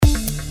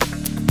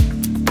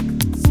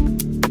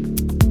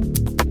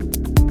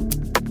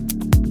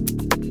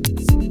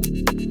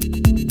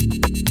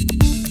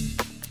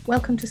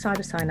Welcome to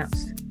Cyber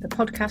Synapse, the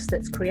podcast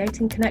that's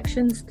creating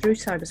connections through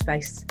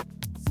cyberspace,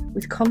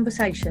 with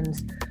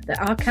conversations that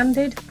are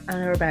candid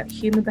and are about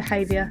human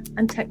behaviour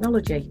and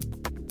technology.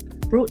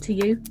 Brought to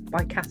you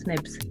by Kath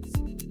Nibbs.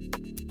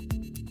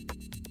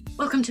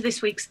 Welcome to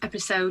this week's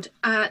episode.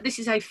 This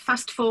is a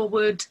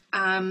fast-forward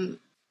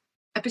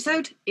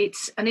episode.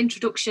 It's an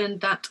introduction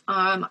that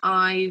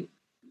I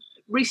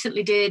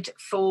recently did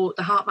for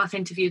the HeartMath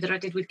interview that I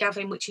did with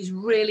Gavin, which is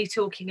really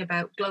talking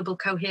about global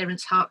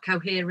coherence, heart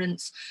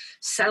coherence,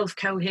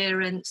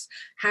 self-coherence,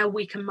 how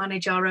we can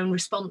manage our own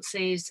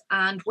responses.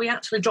 And we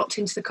actually dropped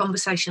into the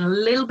conversation a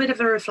little bit of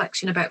a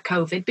reflection about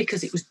COVID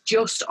because it was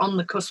just on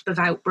the cusp of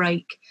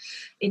outbreak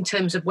in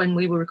terms of when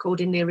we were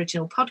recording the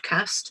original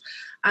podcast.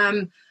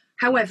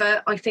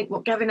 However, I think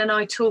what Gavin and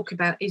I talk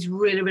about is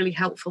really, really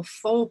helpful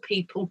for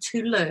people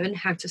to learn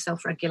how to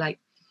self-regulate.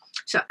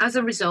 So as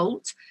a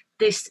result,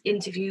 this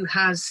interview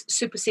has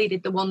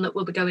superseded the one that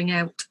will be going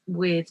out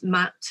with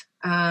Matt,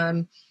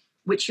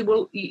 which you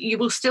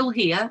will still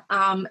hear.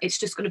 It's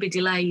just going to be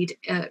delayed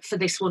for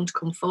this one to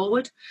come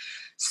forward.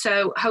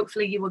 So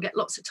hopefully you will get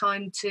lots of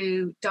time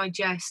to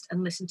digest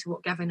and listen to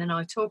what Gavin and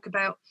I talk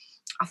about.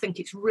 I think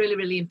it's really,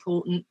 really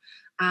important.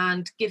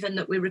 And given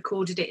that we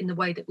recorded it in the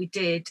way that we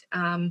did,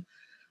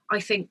 I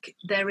think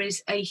there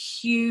is a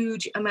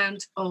huge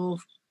amount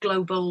of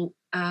global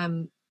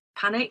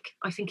panic.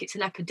 I think it's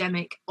an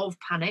epidemic of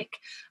panic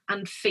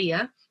and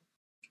fear,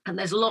 and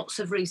there's lots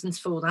of reasons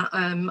for that.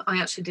 I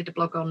actually did a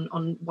blog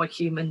on why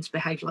humans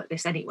behave like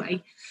this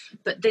anyway,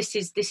 but this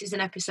is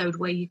an episode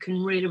where you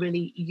can really,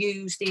 really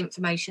use the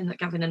information that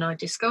Gavin and I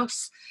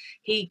discuss.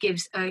 He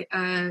gives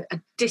a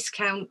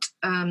discount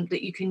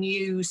that you can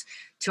use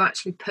to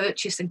actually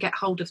purchase and get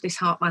hold of this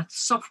HeartMath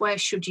software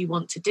should you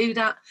want to do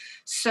that,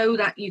 so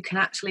that you can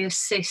actually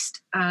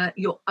assist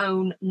your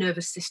own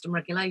nervous system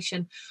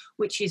regulation,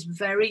 which is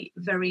very,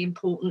 very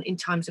important in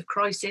times of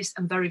crisis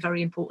and very,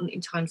 very important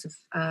in times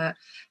of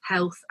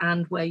health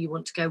and where you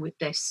want to go with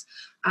this.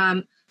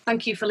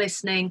 Thank you for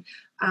listening.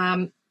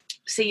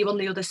 See you on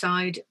the other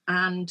side,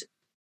 and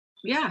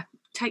yeah,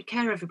 take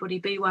care everybody,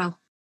 be well.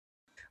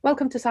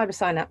 Welcome to Cyber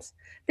Synapse.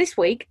 This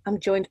week I'm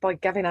joined by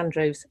Gavin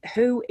Andrews,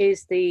 who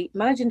is the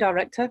Managing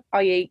Director,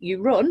 i.e.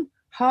 you run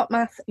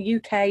HeartMath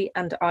UK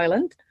and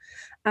Ireland,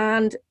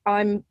 and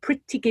I'm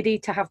pretty giddy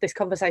to have this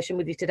conversation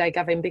with you today,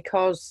 Gavin,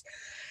 because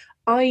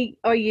I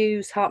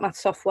use HeartMath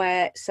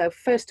software. So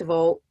first of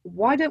all,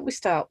 why don't we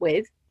start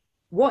with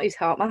what is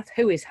HeartMath,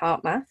 who is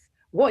HeartMath,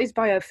 what is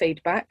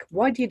biofeedback,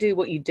 why do you do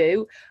what you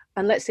do,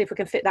 and let's see if we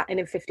can fit that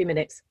in 50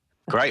 minutes.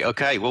 Great.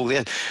 Okay. Well,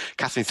 yeah,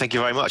 Catherine, thank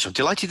you very much. I'm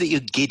delighted that you're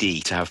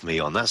giddy to have me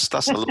on. That's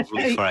a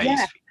lovely phrase.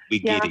 Yeah. Be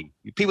giddy.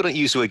 Yeah. People don't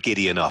use the word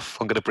giddy enough.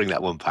 I'm going to bring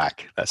that one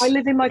back. I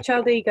live in my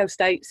child ego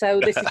state, so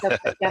this is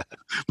okay. Yeah.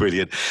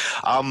 Brilliant.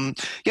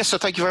 So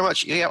thank you very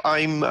much. Yeah,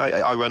 I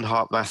run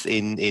HeartMath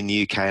in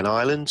the UK and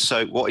Ireland.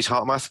 So what is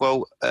HeartMath?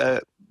 Well,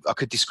 I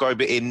could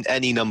describe it in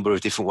any number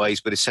of different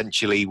ways, but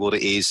essentially what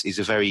it is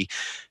a very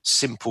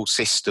simple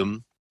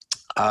system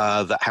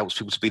that helps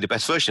people to be the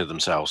best version of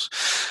themselves.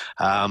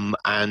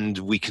 And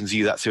we can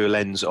view that through a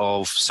lens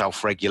of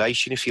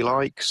self-regulation, if you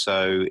like.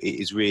 So it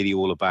is really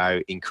all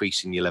about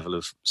increasing your level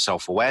of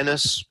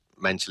self-awareness,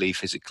 mentally,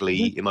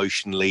 physically,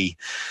 emotionally,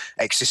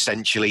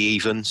 existentially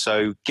even.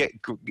 So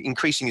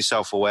increasing your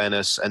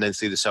self-awareness, and then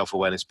through the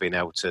self-awareness being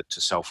able to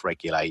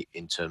self-regulate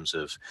in terms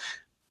of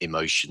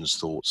emotions,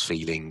 thoughts,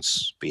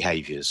 feelings,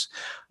 behaviours.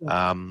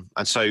 And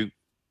so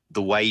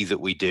the way that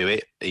we do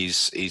it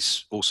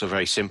is also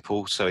very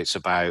simple. So it's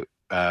about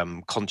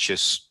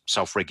conscious,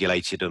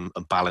 self-regulated and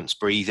balanced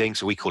breathing.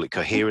 So we call it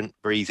coherent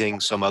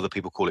breathing. Some other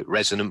people call it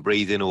resonant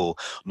breathing, or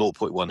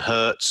 0.1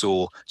 hertz,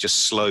 or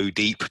just slow,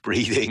 deep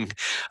breathing.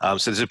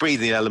 So there's a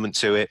breathing element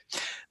to it.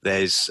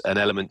 There's an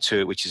element to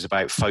it which is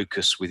about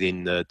focus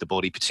within the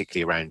body,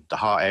 particularly around the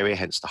heart area,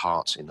 hence the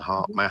heart in the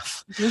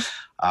HeartMath.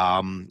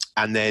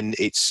 And then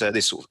it's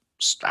this sort of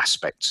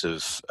aspects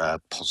of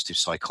positive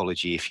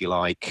psychology, if you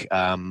like,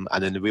 and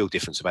then the real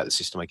difference about the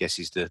system, I guess,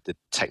 is the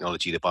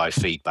technology, the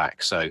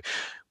biofeedback. So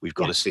we've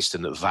got a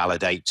system that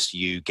validates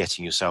you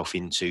getting yourself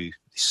into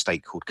this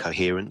state called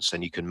coherence,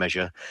 and you can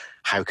measure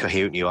how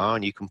coherent you are,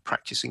 and you can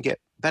practice and get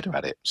better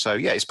at it. So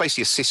yeah, it's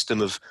basically a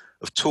system of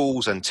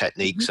tools and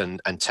techniques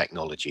and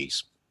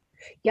technologies.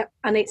 Yeah,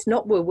 and it's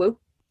not woo-woo.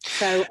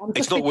 So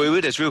it's not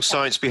woo-woo, there's real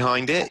science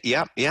behind it.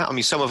 Yeah. I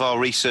mean, some of our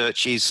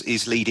research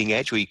is leading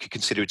edge. We could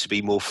consider it to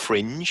be more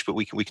fringe, but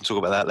we can talk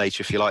about that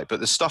later if you like.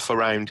 But the stuff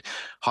around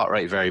heart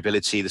rate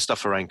variability, the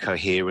stuff around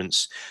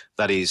coherence,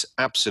 that is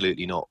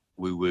absolutely not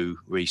woo-woo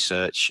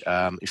research.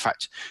 In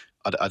fact,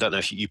 I don't know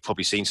if you've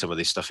probably seen some of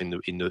this stuff in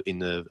your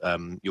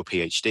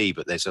PhD,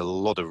 but there's a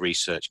lot of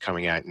research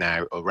coming out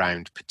now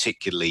around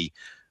particularly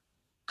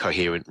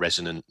coherent,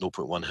 resonant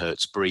 0.1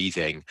 hertz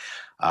breathing,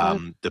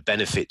 the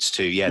benefits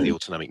to the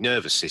autonomic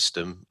nervous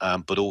system,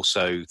 but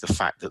also the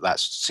fact that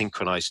that's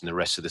synchronizing the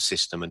rest of the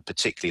system, and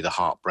particularly the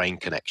heart-brain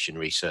connection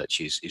research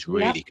is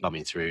really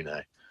coming through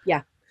now.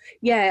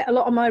 Yeah, a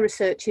lot of my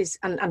research is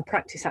and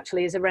practice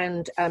actually is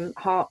around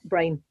heart,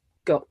 brain,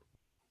 gut.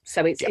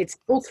 So it's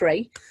all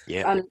three.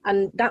 Yeah.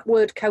 And that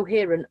word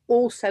coherent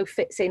also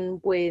fits in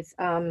with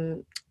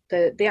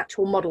the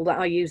actual model that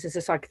I use as a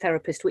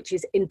psychotherapist, which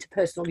is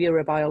interpersonal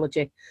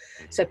neurobiology.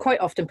 So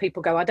quite often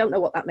people go, I don't know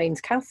what that means,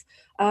 Kath.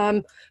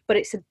 But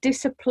it's a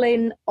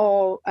discipline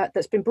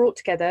that's been brought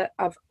together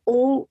of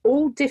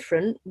all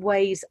different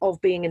ways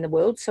of being in the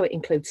world. So it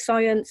includes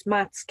science,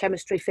 maths,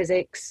 chemistry,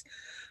 physics.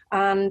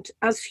 And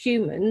as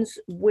humans,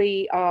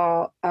 we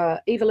are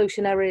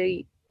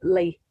evolutionarily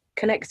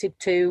connected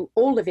to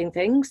all living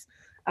things.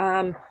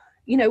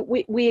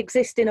 We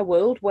exist in a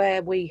world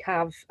where we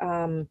have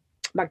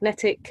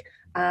magnetic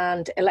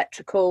and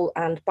electrical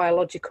and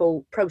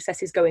biological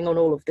processes going on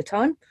all of the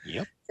time.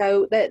 Yep.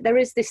 So there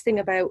is this thing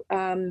about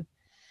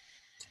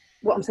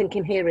what I'm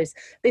thinking here is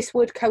this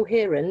word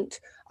coherent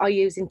I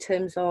use in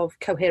terms of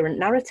coherent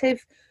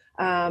narrative,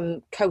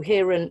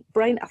 coherent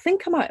brain. I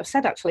think I might have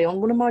said actually on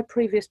one of my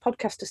previous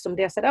podcasts to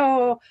somebody, I said,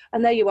 oh,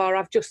 and there you are,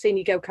 I've just seen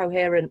you go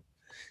coherent.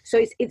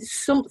 So it's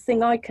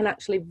something I can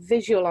actually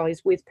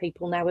visualize with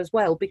people now as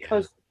well,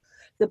 because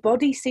the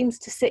body seems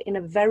to sit in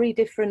a very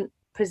different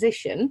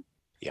position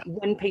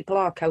when people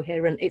are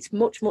coherent. It's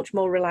much, much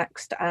more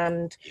relaxed.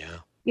 And,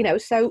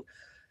 so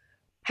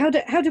how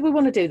do we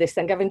want to do this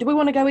then, Gavin? Do we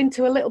want to go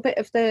into a little bit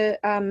of the,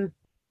 I'm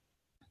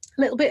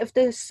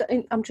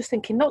just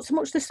thinking, not so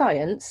much the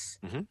science,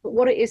 but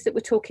what it is that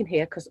we're talking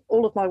here, because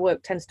all of my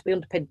work tends to be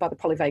underpinned by the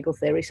polyvagal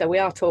theory. So we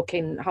are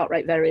talking heart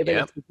rate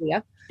variability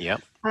here. Yeah.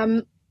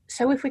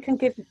 So if we can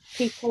give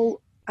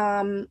people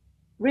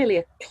really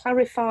a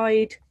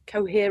clarified,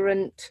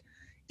 coherent,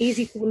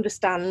 easy to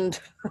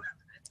understand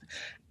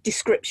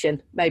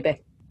description,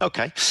 maybe.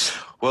 Okay.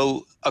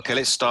 Well,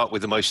 let's start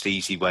with the most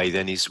easy way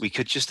then, is we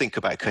could just think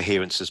about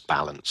coherence as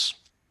balance.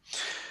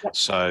 Yep.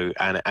 So,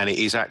 and it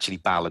is actually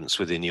balance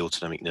within the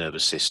autonomic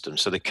nervous system.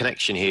 So the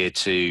connection here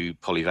to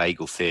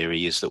polyvagal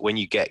theory is that when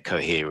you get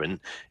coherent,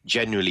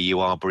 generally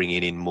you are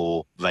bringing in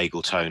more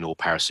vagal tone or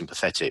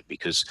parasympathetic,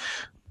 because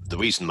the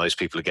reason most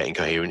people are getting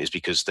coherent is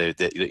because they're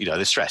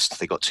stressed.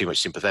 They've got too much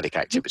sympathetic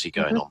activity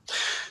going on. Yeah.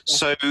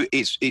 So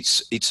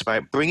it's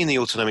about bringing the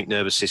autonomic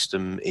nervous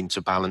system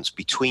into balance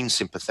between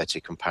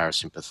sympathetic and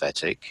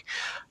parasympathetic.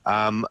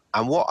 And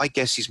what I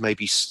guess is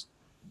maybe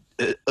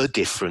a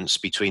difference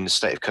between the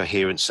state of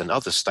coherence and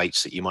other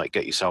states that you might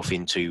get yourself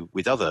into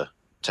with other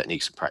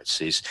techniques and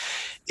practices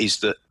is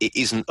that it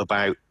isn't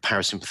about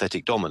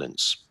parasympathetic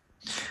dominance.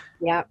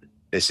 Yeah.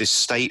 There's this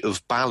state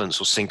of balance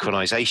or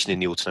synchronization in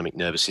the autonomic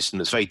nervous system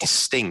that's very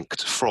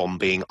distinct from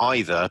being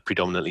either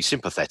predominantly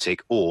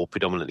sympathetic or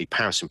predominantly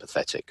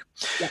parasympathetic.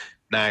 Yeah.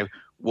 Now,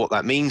 what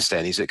that means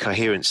then is that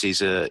coherence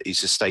is a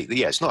state that,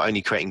 it's not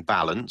only creating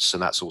balance,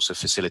 and that's also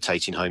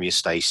facilitating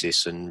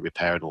homeostasis and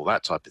repair and all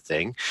that type of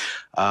thing,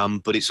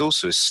 but it's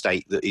also a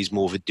state that is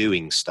more of a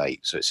doing state.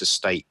 So it's a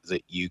state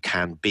that you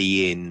can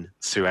be in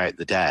throughout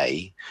the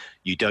day.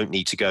 You don't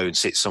need to go and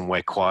sit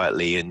somewhere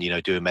quietly and,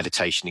 do a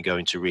meditation and go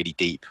into really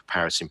deep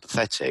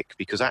parasympathetic,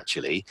 because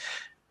actually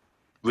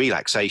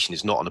relaxation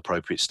is not an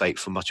appropriate state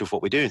for much of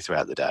what we're doing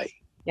throughout the day.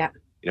 Yeah.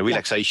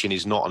 Relaxation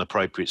is not an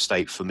appropriate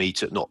state for me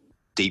to not.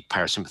 Deep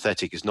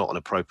parasympathetic is not an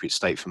appropriate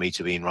state for me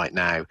to be in right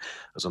now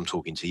as I'm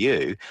talking to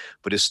you,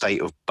 but a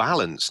state of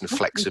balance and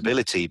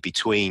flexibility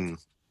between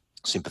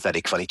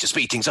sympathetic. If I need to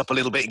speed things up a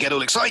little bit and get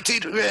all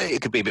excited,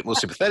 it could be a bit more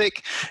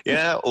sympathetic.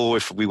 Or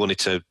if we wanted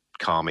to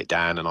calm it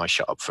down and I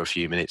shut up for a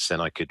few minutes,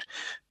 then I could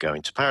go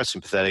into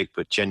parasympathetic.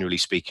 But generally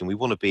speaking, we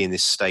want to be in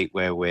this state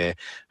where we're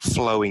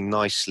flowing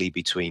nicely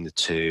between the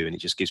two, and it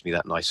just gives me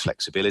that nice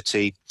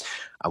flexibility.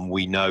 And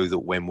we know that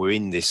when we're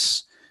in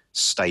this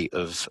state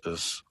of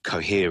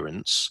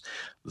coherence,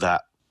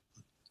 that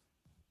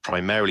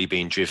primarily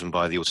being driven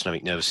by the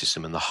autonomic nervous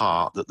system and the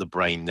heart, that the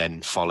brain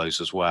then follows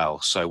as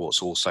well. So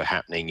what's also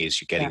happening is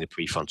you're getting the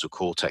prefrontal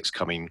cortex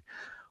coming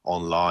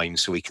online,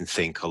 so we can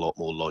think a lot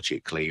more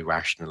logically,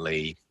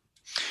 rationally,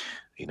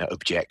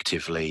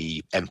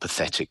 objectively,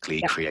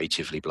 empathetically,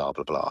 creatively, blah,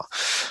 blah, blah.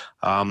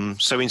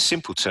 So in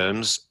simple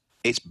terms,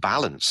 it's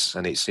balance,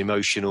 and it's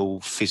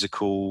emotional,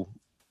 physical,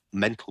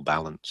 mental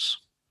balance.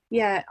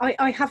 Yeah,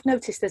 I have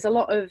noticed there's a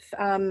lot of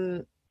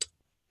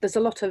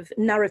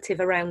narrative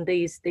around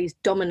these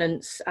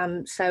dominants.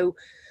 So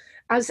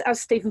as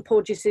Stephen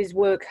Porges's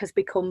work has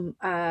become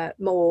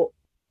more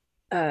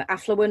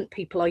affluent,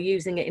 people are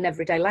using it in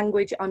everyday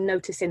language. I'm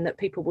noticing that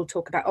people will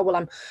talk about,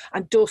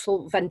 I'm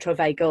dorsal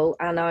ventrovagal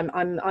and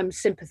I'm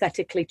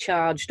sympathetically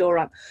charged,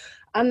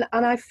 and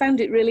I found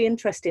it really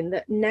interesting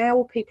that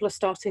now people are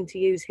starting to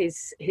use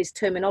his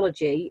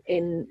terminology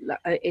in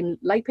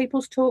lay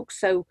people's talk.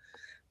 So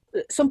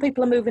some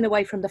people are moving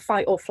away from the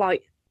fight or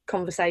flight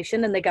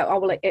conversation, and they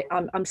go,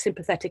 I'm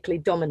sympathetically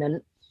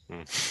dominant.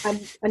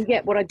 And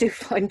yet what I do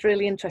find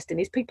really interesting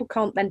is people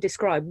can't then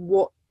describe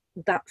what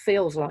that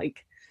feels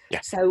like. Yeah.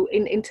 So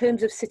in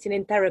terms of sitting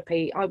in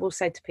therapy, I will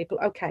say to people,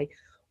 okay,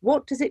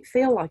 what does it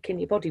feel like in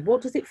your body?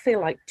 What does it feel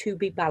like to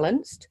be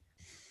balanced?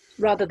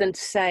 rather than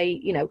to say,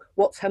 you know,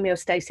 what's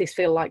homeostasis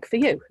feel like for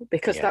you?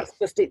 Because that's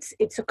just,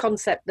 it's a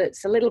concept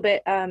that's a little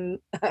bit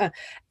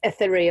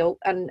ethereal,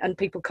 and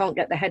people can't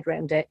get their head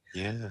around it.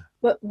 Yeah.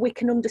 But we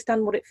can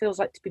understand what it feels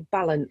like to be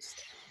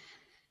balanced.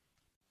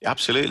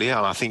 Absolutely,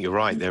 yeah. I think you're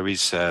right. There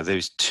is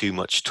too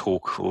much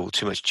talk or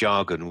too much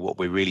jargon. What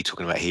we're really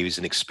talking about here is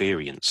an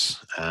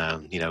experience,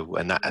 you know,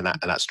 and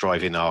that's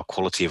driving our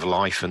quality of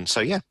life. And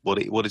so, yeah,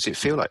 what does it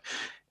feel like?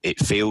 It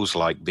feels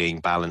like being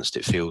balanced.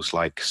 It feels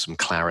like some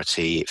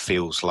clarity. It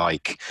feels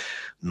like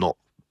not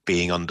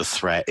being under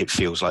threat. It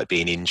feels like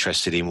being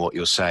interested in what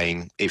you're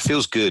saying. It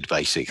feels good,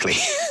 basically.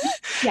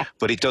 Yeah.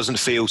 But it doesn't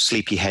feel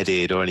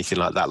sleepy-headed or anything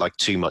like that, like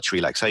too much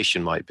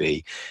relaxation might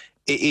be.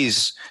 It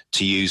is,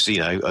 to use, you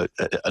know,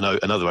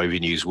 another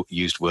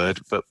overused word,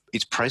 but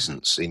it's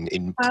presence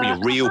in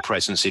real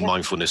presence in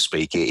mindfulness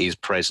speak. It is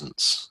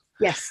presence.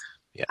 Yes.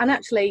 Yeah. And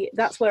actually,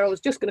 that's where I was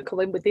just going to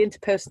come in with the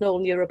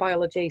interpersonal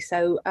neurobiology.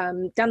 So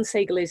Dan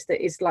Siegel is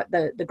like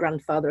the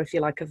grandfather, if you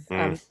like, of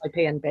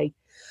IPNB,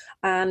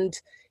 and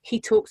he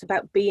talks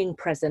about being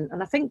present.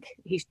 And I think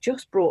he's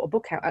just brought a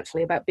book out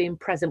actually about being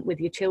present with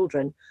your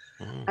children.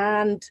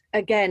 And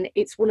again,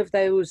 it's one of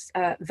those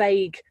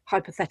vague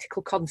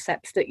hypothetical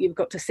concepts that you've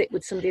got to sit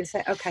with somebody and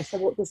say, okay, so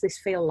what does this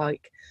feel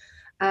like?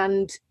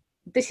 And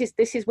this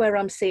is where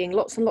I'm seeing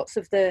lots and lots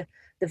of the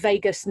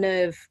vagus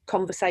nerve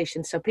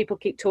conversation. So people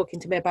keep talking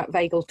to me about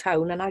vagal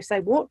tone, and I say,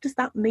 what does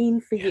that mean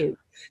for you?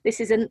 This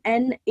is an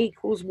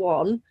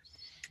N=1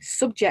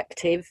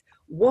 subjective.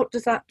 What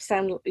does that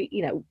sound,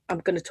 you know, I'm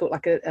going to talk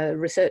like a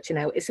researcher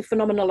now. It's a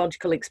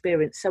phenomenological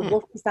experience. So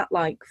what is that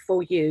like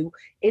for you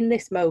in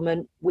this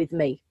moment with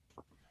me?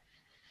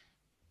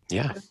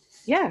 Yeah.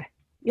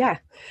 Yeah.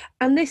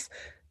 And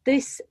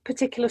this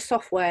particular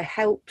software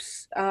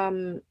helps.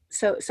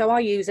 So I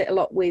use it a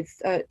lot with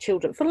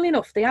children. Funnily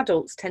enough, the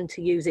adults tend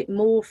to use it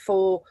more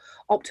for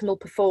optimal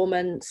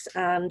performance.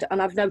 And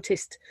I've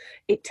noticed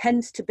it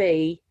tends to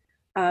be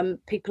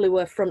people who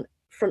are front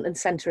and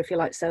center, if you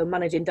like, so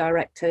managing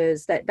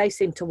directors, that they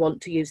seem to want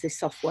to use this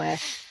software,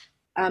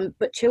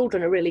 but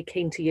children are really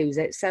keen to use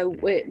it. So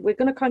we're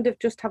going to kind of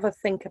just have a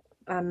think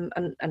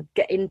and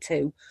get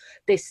into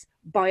this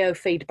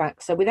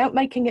biofeedback. So without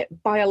making it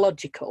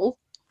biological,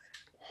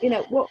 you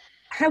know,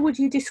 how would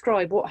you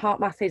describe what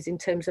HeartMath is in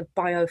terms of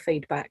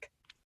biofeedback?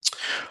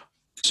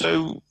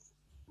 So,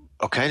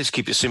 okay, let's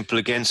keep it simple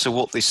again. So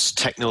what this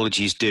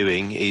technology is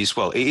doing is,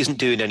 well, it isn't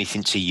doing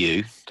anything to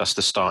you. That's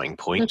the starting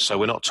point. So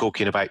we're not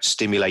talking about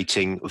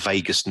stimulating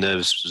vagus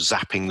nerves,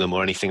 zapping them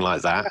or anything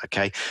like that.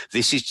 Okay,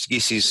 this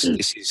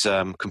is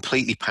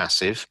completely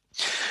passive,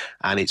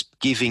 and it's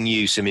giving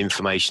you some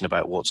information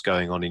about what's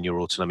going on in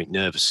your autonomic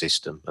nervous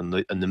system. And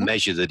the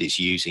measure that it's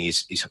using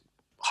is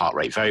heart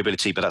rate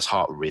variability, but that's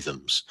heart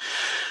rhythms.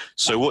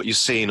 So what you're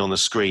seeing on the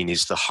screen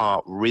is the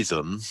heart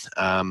rhythm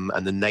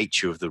and the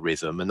nature of the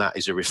rhythm, and that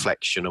is a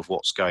reflection of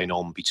what's going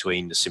on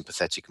between the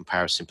sympathetic and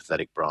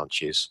parasympathetic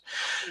branches.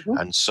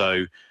 And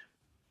so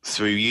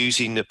through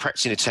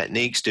practicing the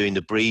techniques, doing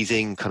the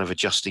breathing, kind of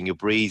adjusting your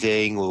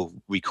breathing or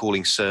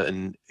recalling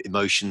certain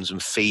emotions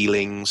and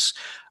feelings,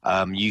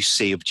 you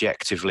see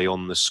objectively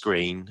on the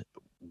screen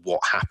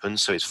what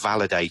happens. So it's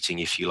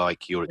validating, if you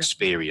like, your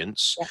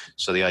experience.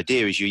 So the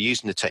idea is you're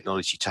using the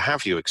technology to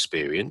have your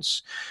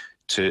experience,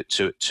 to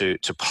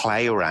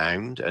play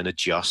around and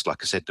adjust,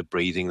 like I said, the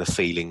breathing, the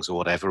feelings or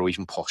whatever, or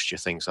even posture,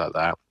 things like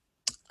that.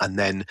 And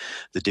then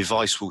the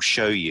device will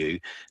show you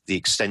the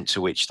extent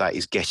to which that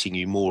is getting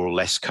you more or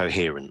less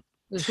coherent.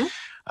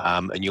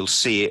 And you'll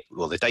see it,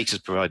 well, the data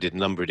is provided a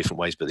number of different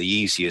ways, but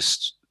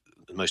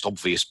the most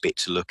obvious bit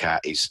to look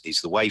at is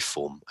the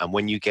waveform. And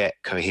when you get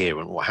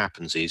coherent, what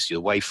happens is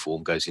your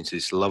waveform goes into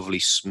this lovely,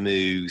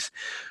 smooth,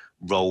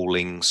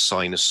 rolling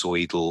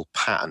sinusoidal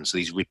patterns,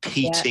 these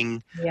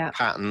repeating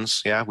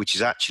patterns, which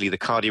is actually the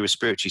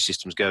cardiorespiratory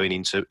systems going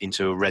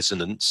into a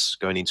resonance,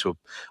 going into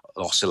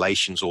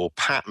oscillations or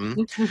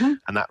pattern,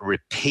 and that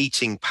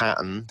repeating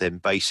pattern then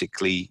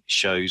basically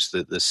shows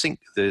that the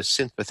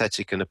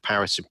sympathetic and the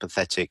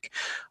parasympathetic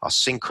are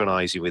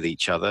synchronizing with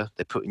each other.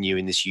 They're putting you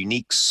in this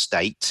unique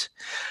state,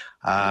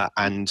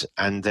 and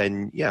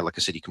then like I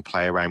said, you can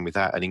play around with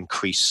that and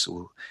increase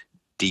or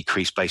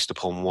decrease based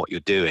upon what you're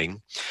doing.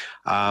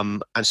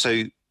 And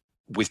so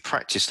with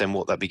practice, then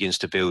what that begins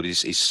to build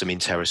is some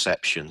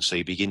interoception. So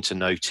you begin to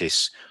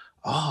notice,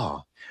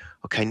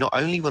 okay, not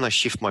only when I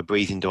shift my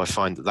breathing do I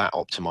find that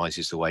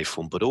optimizes the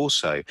waveform, but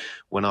also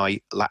when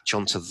I latch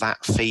onto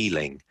that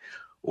feeling,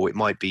 or it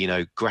might be,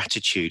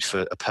 gratitude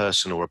for a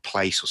person or a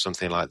place or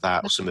something like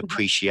that, or some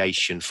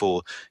appreciation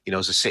for,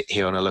 as I sit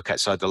here and I look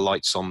outside the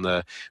lights on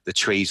the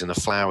trees and the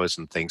flowers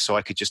and things. So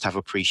I could just have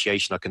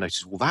appreciation. I can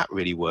notice, well, that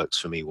really works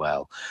for me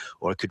well.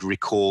 Or I could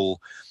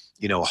recall,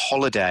 a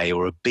holiday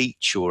or a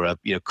beach or a,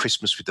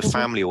 Christmas with the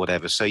family or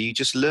whatever. So you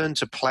just learn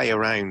to play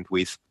around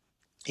with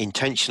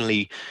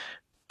intentionally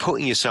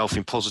putting yourself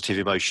in positive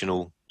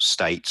emotional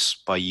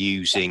states by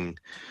using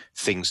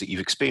things that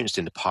you've experienced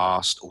in the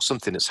past or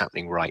something that's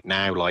happening right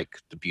now, like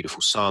the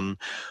beautiful sun,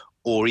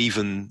 or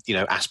even,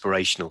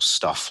 aspirational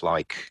stuff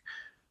like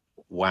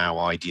wow,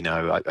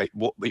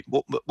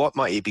 what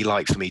might it be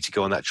like for me to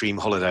go on that dream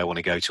holiday I want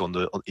to go to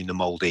in the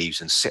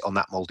Maldives and sit on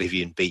that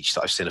Maldivian beach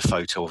that I've seen a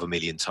photo of a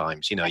million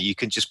times? You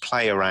can just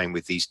play around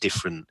with these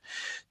different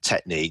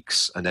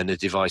techniques, and then the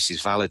device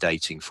is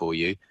validating for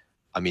you,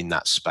 I'm in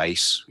that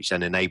space, which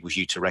then enables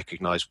you to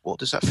recognize, what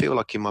does that feel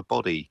like in my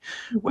body?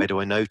 Where do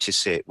I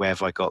notice it? Where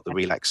have I got the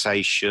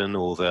relaxation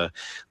or the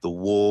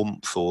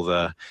warmth or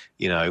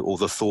or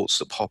the thoughts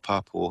that pop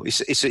up? Or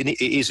it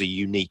is a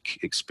unique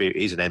experience.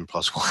 It is an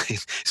N+1.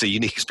 It's a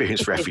unique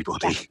experience for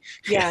everybody.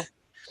 Yeah.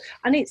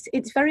 And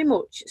it's very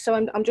much, so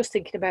I'm just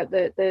thinking about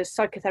the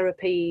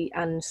psychotherapy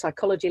and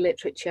psychology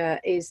literature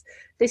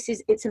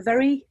it's a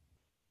very,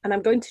 and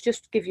I'm going to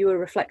just give you a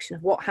reflection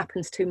of what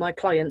happens to my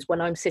clients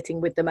when I'm sitting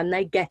with them and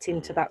they get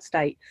into that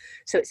state.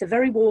 So it's a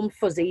very warm,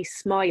 fuzzy,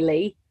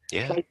 smiley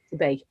place to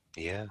be.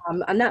 Yeah.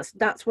 And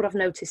that's what I've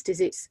noticed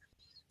is it's,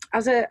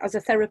 as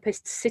a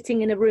therapist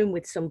sitting in a room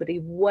with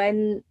somebody,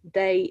 when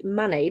they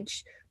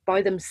manage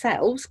by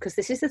themselves, because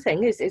this is the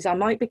thing, is I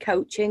might be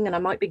coaching and I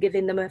might be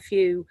giving them a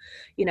few,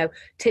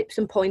 tips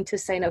and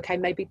pointers saying, okay,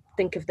 maybe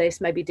think of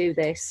this, maybe do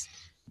this.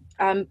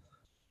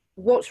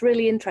 What's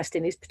really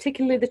interesting is,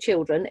 particularly the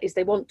children, is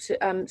they want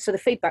to, so the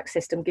feedback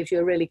system gives you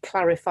a really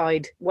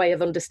clarified way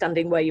of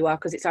understanding where you are,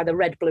 because it's either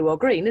red, blue or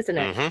green, isn't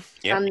it? Mm-hmm.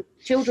 Yep. And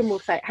children will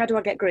say, how do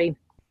I get green?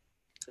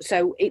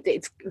 So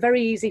it's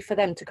very easy for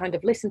them to kind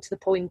of listen to the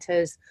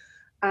pointers,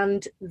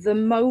 and the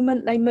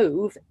moment they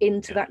move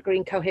into that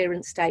green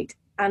coherent state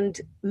and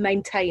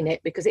maintain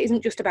it, because it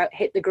isn't just about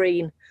hit the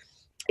green,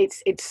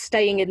 it's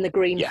staying in the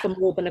green for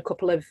more than a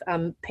couple of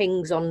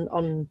pings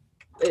on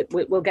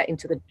we'll get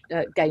into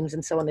the games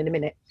and so on in a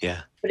minute.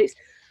 Yeah. But it's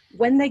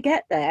when they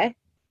get there,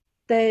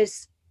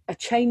 there's a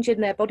change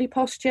in their body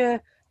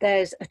posture,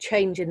 there's a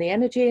change in the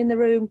energy in the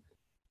room.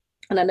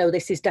 And I know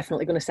this is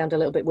definitely going to sound a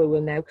little bit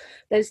woo-woo now.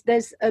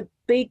 There's a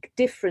big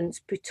difference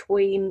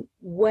between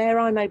where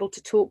I'm able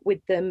to talk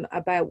with them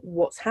about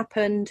what's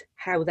happened,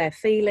 how they're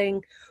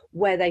feeling,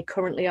 where they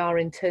currently are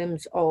in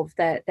terms of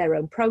their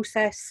own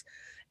process.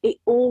 It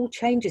all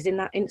changes in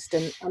that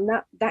instant. And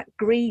that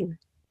green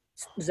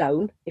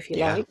zone, if you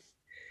like,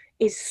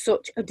 is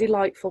such a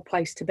delightful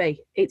place to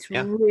be. It's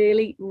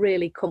really,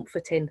 really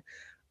comforting.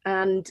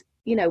 And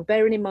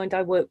bearing in mind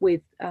I work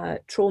with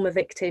trauma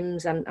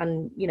victims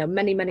and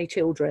many, many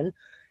children,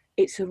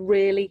 it's a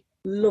really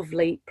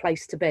lovely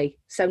place to be.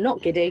 So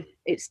not giddy,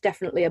 it's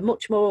definitely a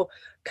much more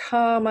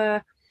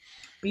calmer,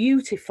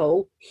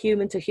 beautiful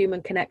human to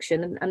human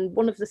connection. And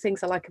one of the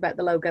things I like about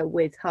the logo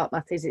with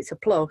HeartMath is it's a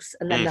plus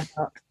and then the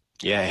heart.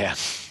 Yeah.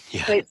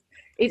 So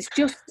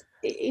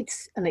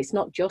it's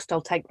not just,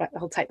 I'll take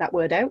that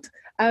word out.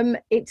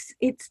 It's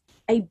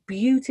a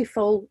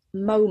beautiful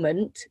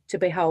moment to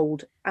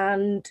behold.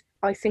 And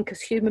I think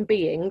as human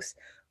beings,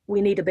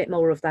 we need a bit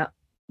more of that.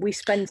 We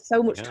spend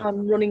so much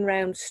time running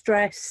around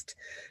stressed.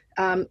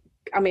 At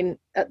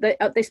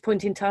this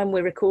point in time,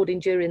 we're recording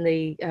during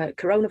the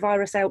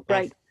coronavirus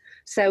outbreak.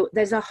 So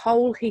there's a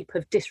whole heap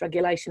of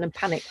dysregulation and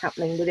panic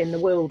happening within the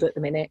world at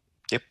the minute.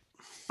 Yep.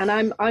 And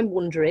I'm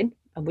wondering,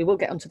 and we will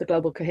get onto the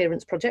Global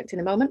Coherence Project in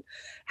a moment,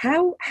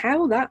 how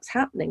that's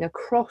happening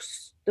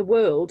across the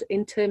world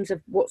in terms of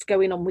what's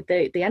going on with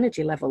the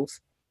energy levels.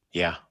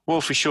 Yeah,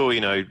 well, for sure,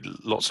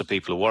 lots of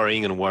people are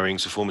worrying, and worrying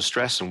is a form of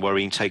stress, and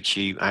worrying takes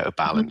you out of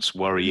balance.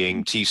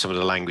 Worrying, to use some of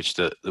the language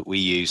that we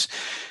use,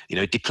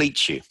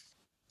 depletes you.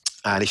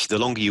 And the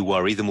longer you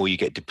worry, the more you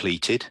get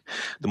depleted.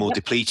 The more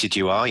depleted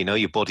you are,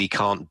 your body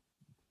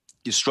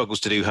it struggles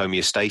to do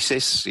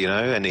homeostasis,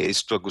 and it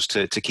struggles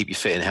to keep you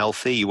fit and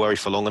healthy. You worry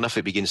for long enough,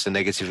 it begins to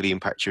negatively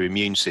impact your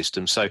immune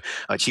system. So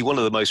actually, one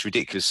of the most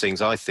ridiculous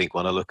things I think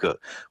when I look at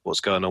what's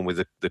going on with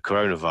the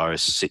coronavirus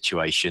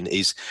situation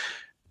is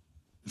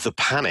the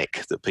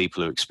panic that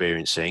people are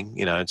experiencing,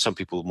 and some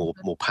people are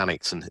more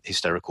panicked and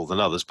hysterical than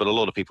others, but a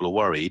lot of people are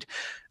worried.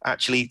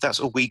 Actually,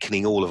 that's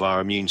weakening all of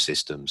our immune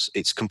systems.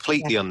 It's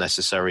completely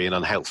unnecessary and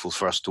unhelpful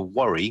for us to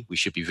worry. We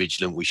should be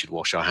vigilant. We should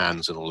wash our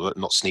hands and all of it,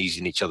 not sneeze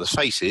in each other's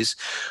faces.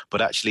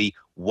 But actually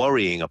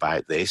worrying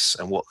about this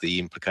and what the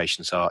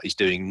implications are is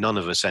doing none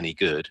of us any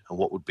good. And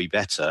what would be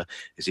better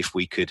is if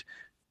we could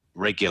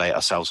regulate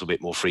ourselves a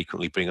bit more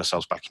frequently, bring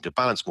ourselves back into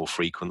balance more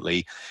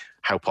frequently,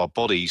 help our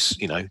bodies,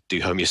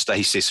 do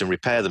homeostasis and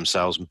repair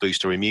themselves and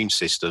boost our immune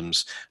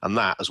systems. And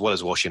that, as well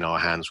as washing our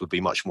hands, would be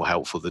much more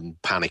helpful than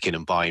panicking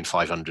and buying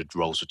 500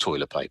 rolls of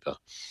toilet paper.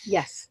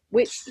 Yes,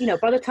 which,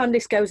 by the time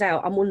this goes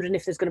out, I'm wondering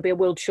if there's going to be a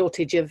world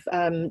shortage of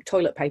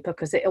toilet paper,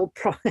 because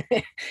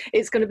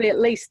it's going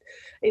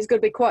to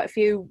be quite a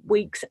few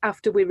weeks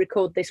after we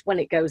record this when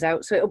it goes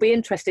out. So it'll be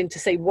interesting to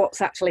see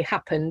what's actually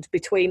happened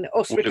between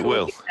us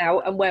recording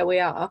now and where we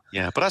are.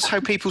 Yeah, but that's how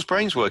people's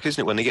brains work,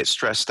 isn't it? When they get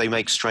stressed, they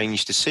make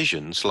strange decisions,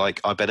 like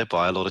I better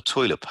buy a lot of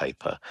toilet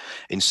paper,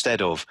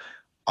 instead of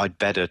I'd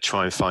better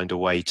try and find a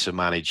way to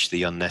manage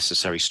the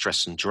unnecessary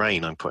stress and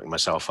drain I'm putting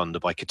myself under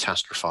by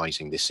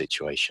catastrophizing this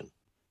situation.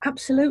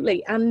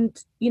 Absolutely.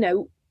 And,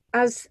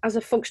 as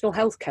a functional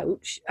health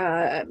coach,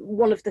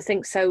 one of the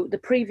things, so the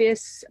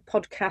previous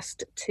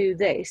podcast to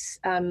this,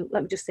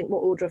 let me just think, what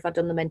order have I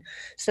done them in?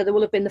 So there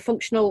will have been the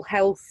functional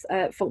health,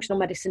 functional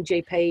medicine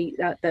GP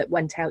that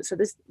went out. So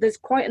there's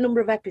quite a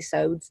number of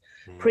episodes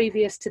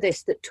previous to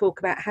this that talk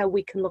about how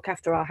we can look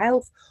after our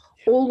health,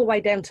 all the way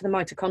down to the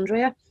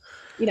mitochondria.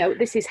 You know,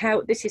 this is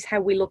how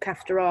we look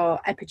after our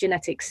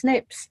epigenetic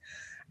SNPs.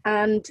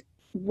 And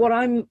what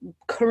I'm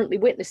currently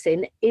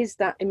witnessing is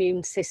that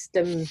immune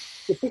system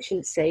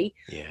deficiency,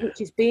 which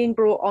is being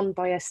brought on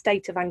by a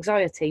state of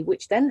anxiety,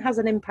 which then has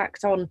an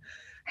impact on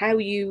how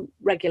you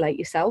regulate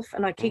yourself.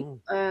 And I keep,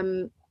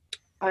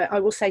 I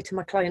will say to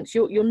my clients,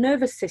 your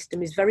nervous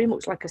system is very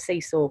much like a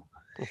seesaw.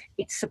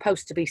 It's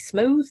supposed to be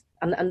smooth,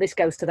 and this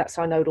goes to that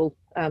synodal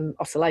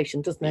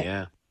oscillation, doesn't it?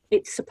 Yeah.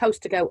 It's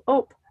supposed to go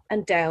up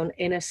and down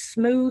in a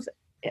smooth,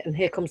 and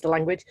here comes the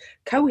language,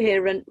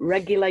 coherent,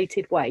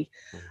 regulated way.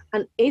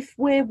 And if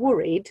we're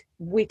worried,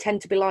 we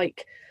tend to be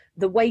like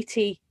the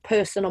weighty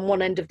person on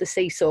one end of the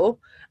seesaw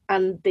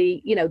and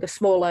the, you know, the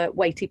smaller,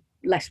 weighty,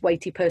 less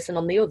weighty person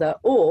on the other.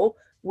 Or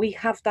we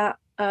have that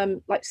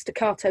like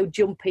staccato,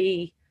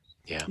 jumpy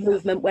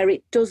movement where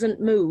it doesn't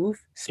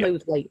move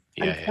smoothly.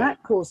 And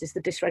that causes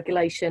the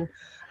dysregulation.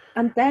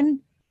 And then,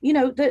 you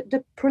know,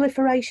 the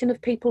proliferation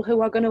of people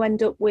who are going to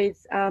end up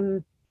with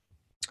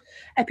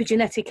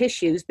epigenetic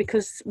issues,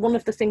 because one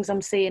of the things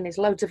I'm seeing is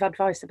loads of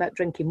advice about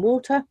drinking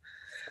water.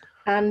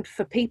 And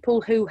for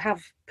people who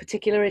have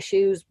particular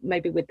issues,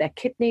 maybe with their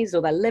kidneys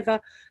or their liver,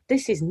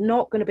 this is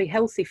not going to be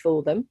healthy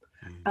for them.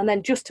 And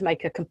then just to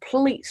make a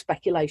complete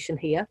speculation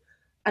here,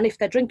 and if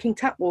they're drinking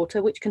tap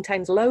water, which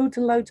contains loads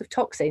and loads of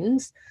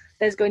toxins,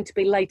 there's going to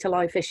be later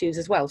life issues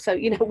as well. So,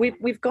 you know,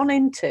 we've gone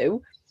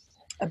into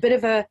a bit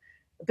of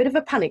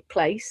a panic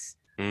place.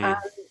 And,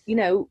 you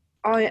know,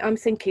 I'm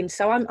thinking,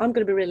 so I'm going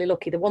to be really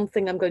lucky. The one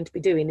thing I'm going to be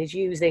doing is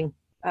using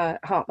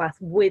HeartMath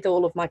with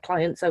all of my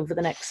clients over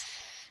the next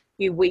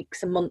few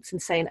weeks and months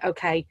and saying,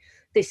 okay,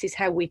 this is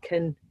how we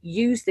can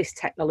use this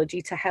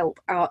technology to help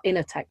our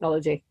inner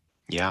technology.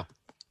 Yeah,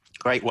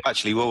 great. Well,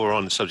 actually, while we're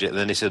on the subject,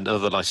 then it's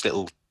another nice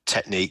little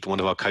technique one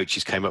of our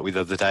coaches came up with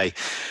the other day.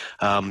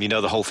 You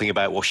know, the whole thing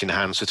about washing the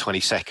hands for 20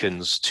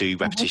 seconds to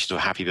repetition of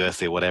a happy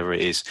birthday or whatever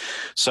it is.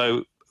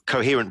 So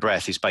coherent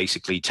breath is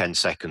basically 10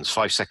 seconds.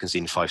 5 seconds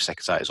in, 5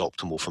 seconds out is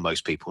optimal for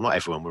most people. Not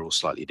everyone, we're all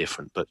slightly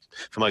different, but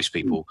for most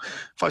people,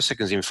 5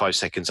 seconds in, 5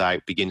 seconds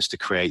out begins to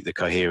create the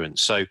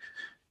coherence. So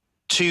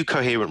 2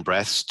 coherent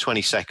breaths,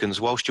 20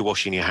 seconds whilst you're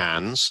washing your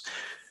hands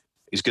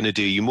is going to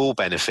do you more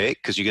benefit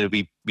because you're going to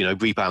be, you know,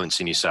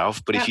 rebalancing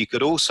yourself. But if you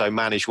could also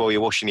manage while you're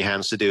washing your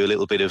hands to do a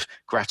little bit of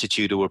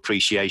gratitude or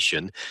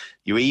appreciation,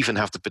 you even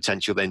have the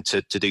potential then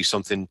to do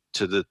something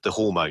to the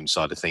hormone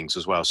side of things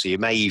as well. So you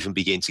may even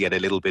begin to get a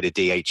little bit of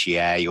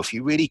DHEA, or if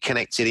you really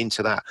connect it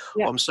into that,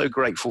 I'm so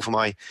grateful for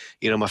my,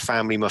 you know, my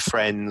family, my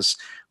friends,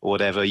 or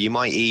whatever, you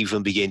might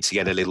even begin to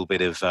get a little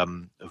bit of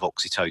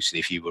oxytocin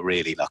if you were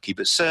really lucky.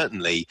 But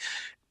certainly,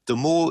 the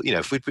more, you know,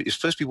 if we're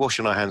supposed to be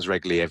washing our hands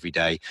regularly every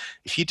day,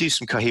 if you do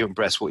some coherent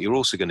breaths, what you're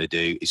also going to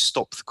do is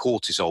stop the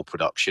cortisol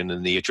production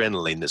and the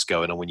adrenaline that's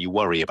going on when you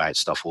worry about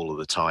stuff all of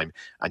the time,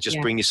 and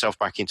just bring yourself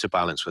back into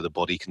balance where the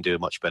body can do a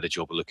much better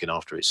job of looking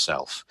after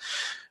itself.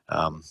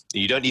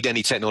 You don't need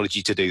any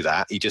technology to do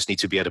that. You just need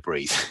to be able to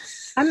breathe.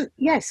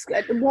 Yes,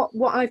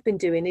 what I've been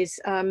doing is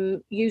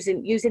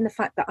using the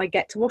fact that I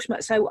get to wash my.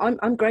 So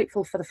I'm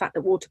grateful for the fact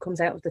that water comes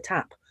out of the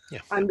tap. Yeah.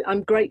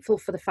 I'm grateful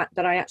for the fact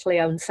that I actually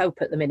own soap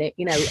at the minute.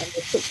 You know, and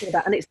there's something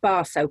about, and it's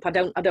bar soap. I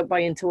don't buy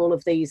into all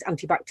of these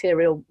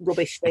antibacterial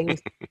rubbish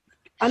things.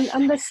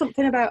 And there's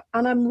something about,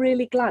 and I'm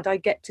really glad I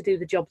get to do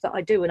the job that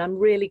I do, and I'm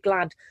really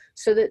glad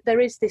so that there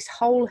is this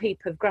whole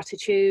heap of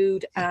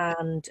gratitude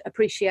and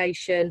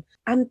appreciation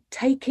and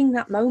taking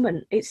that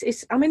moment.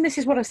 It's I mean, this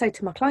is what I say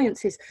to my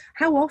clients is,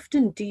 how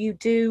often do you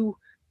do,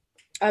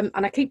 and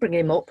I keep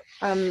bringing him up,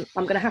 I'm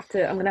going to have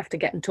to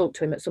get and talk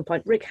to him at some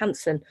point, Rick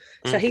Hansen.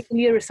 So he's a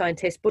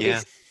neuroscientist,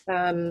 Buddhist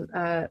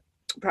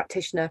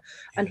practitioner,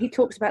 and he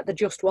talks about the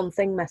just one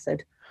thing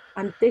method.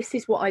 And this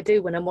is what I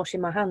do when I'm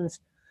washing my hands.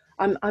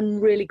 I'm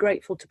really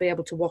grateful to be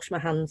able to wash my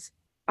hands.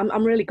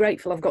 I'm really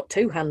grateful I've got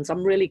 2 hands.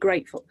 I'm really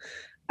grateful.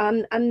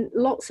 And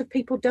lots of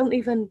people don't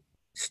even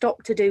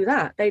stop to do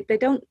that. They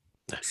don't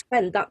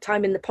spend that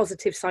time in the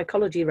positive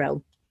psychology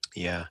realm.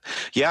 Yeah.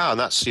 And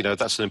that's, you know,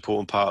 that's an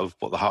important part of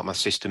what the HeartMath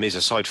system is,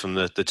 aside from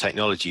the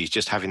technology, is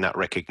just having that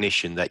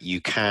recognition that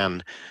you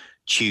can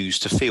choose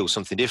to feel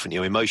something different.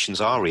 You know,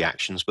 emotions are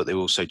reactions, but they're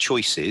also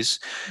choices.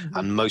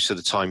 And most of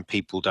the time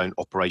people don't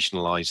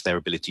operationalize their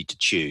ability to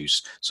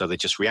choose. So they're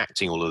just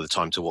reacting all of the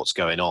time to what's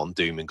going on,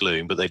 doom and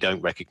gloom, but they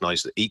don't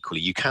recognize that equally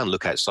you can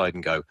look outside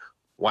and go,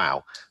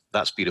 wow,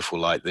 that's beautiful,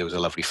 like there was a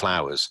lovely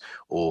flowers,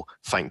 or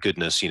thank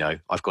goodness, you know,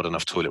 I've got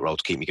enough toilet roll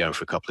to keep me going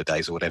for a couple of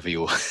days, or whatever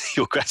your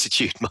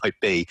gratitude might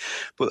be.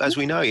 But as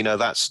we know, you know,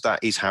 that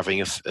is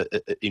having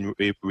in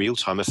real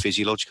time a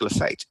physiological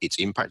effect. It's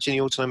impacting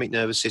your autonomic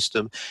nervous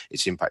system,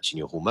 it's impacting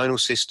your hormonal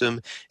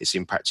system, it's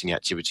impacting the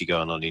activity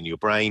going on in your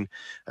brain.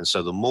 And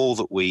so the more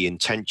that we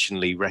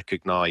intentionally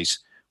recognize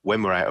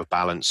when we're out of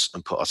balance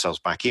and put ourselves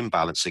back in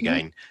balance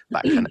again,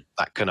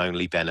 that can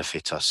only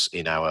benefit us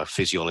in our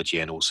physiology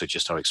and also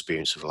just our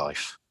experience of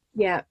life.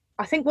 Yeah,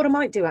 I think what I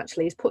might do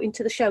actually is put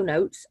into the show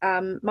notes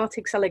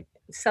Martin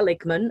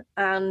Seligman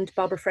and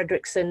Barbara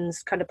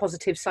Fredrickson's kind of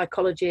positive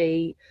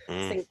psychology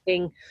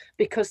thinking,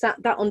 because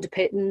that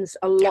underpins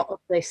a lot of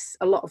this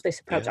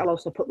approach. I'll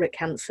also put Rick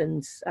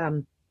Hanson's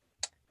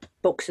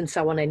books and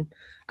so on in,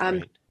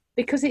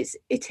 because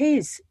it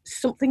is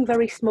something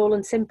very small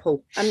and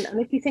simple. And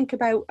if you think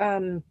about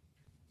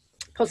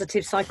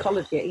positive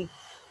psychology,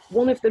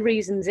 one of the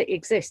reasons it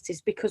exists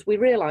is because we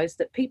realise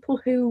that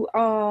people who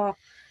are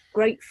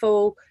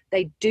grateful,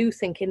 they do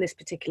think in this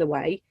particular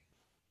way,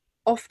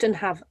 often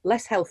have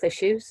less health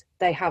issues.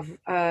 They have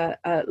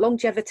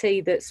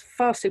longevity that's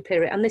far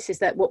superior, and this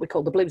is what we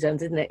call the blue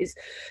zones, isn't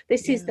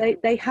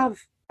it? They have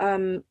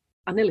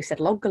I nearly said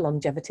longer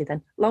longevity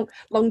then,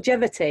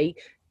 longevity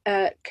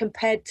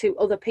compared to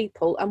other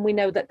people, and we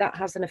know that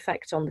has an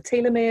effect on the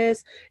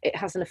telomeres. It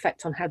has an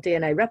effect on how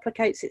DNA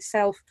replicates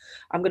itself.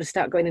 I'm going to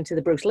start going into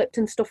the Bruce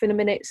Lipton stuff in a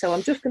minute, so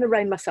I'm just going to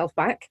rein myself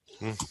back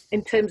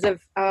in terms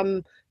of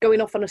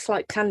going off on a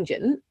slight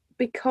tangent,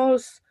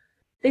 because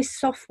this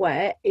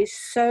software is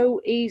so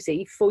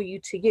easy for you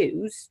to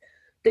use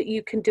that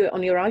you can do it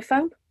on your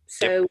iPhone.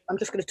 So I'm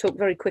just going to talk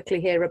very quickly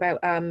here about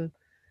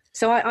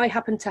so I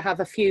happen to have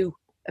a few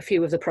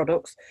of the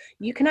products.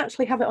 You can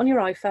actually have it on your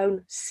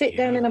iPhone, sit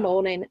down in the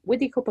morning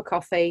with your cup of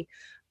coffee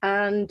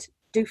and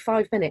do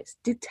 5 minutes,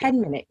 do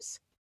 10 minutes,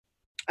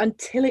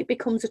 until it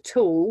becomes a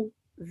tool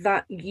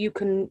that you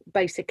can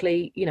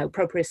basically,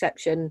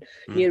 proprioception,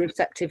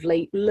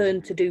 neuroceptively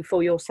learn to do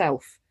for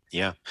yourself.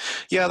 Yeah,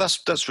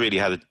 that's really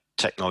how the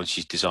technology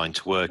is designed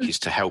to work, is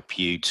to help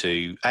you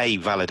to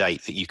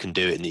validate that you can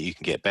do it and that you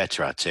can get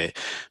better at it,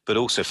 but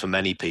also for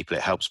many people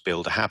it helps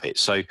build a habit.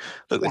 So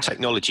look, the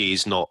technology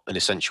is not an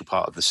essential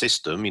part of the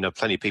system.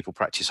 Plenty of people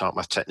practice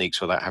HeartMath techniques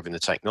without having the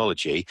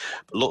technology,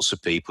 but lots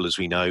of people, as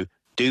we know,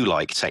 do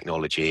like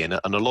technology, and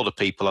a lot of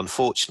people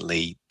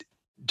unfortunately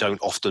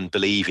don't often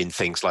believe in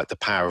things like the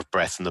power of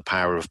breath and the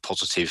power of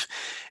positive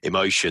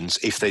emotions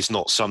if there's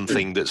not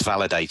something that's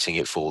validating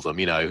it for them,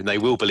 and they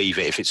will believe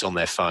it if it's on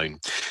their phone.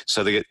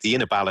 So the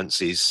inner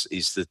balance is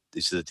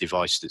the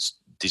device that's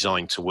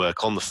designed to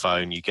work on the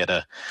phone.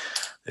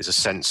 There's a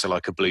sensor,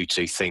 like a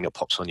Bluetooth thing, that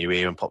pops on your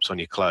ear and pops on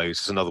your clothes.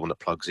 There's another one that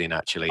plugs in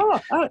actually.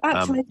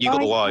 Actually, you got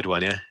the wired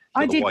one, yeah?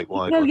 I did.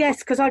 One. Yes,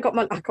 because I got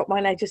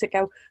mine ages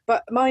ago.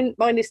 But mine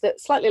is the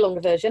slightly longer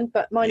version.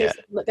 But mine is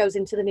that goes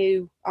into the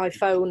new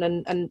iPhone,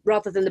 and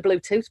rather than the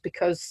Bluetooth,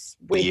 because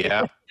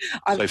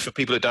so for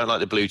people that don't like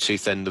the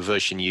Bluetooth, then the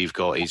version you've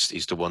got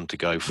is the one to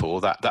go for.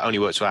 That only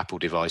works for Apple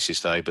devices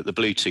though. But the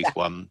Bluetooth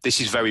one,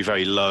 this is very,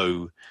 very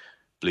low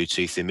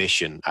Bluetooth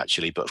emission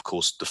actually, but of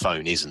course the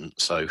phone isn't.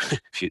 So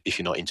if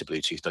you're not into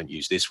Bluetooth, don't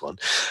use this one.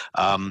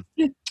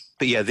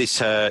 But yeah, this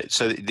so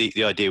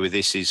the idea with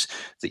this is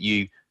that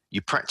you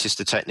practice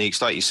the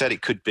techniques. Like you said,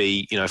 it could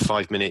be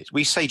 5 minutes.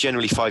 We say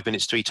generally 5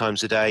 minutes 3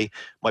 times a day.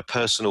 My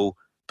personal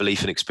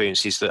belief and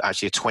experience is that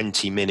actually a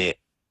 20-minute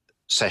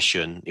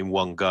session in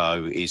one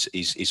go is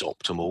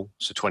optimal.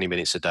 So 20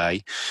 minutes a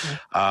day.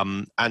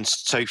 And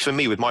so for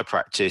me, with my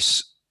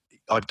practice,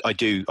 I'll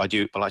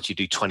actually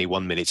do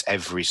 21 minutes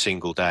every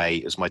single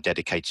day as my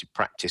dedicated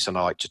practice, and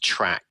I like to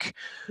track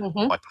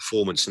my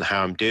performance and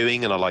how I'm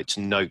doing, and I like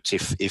to note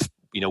if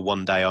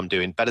one day I'm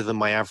doing better than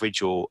my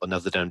average or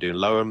another day I'm doing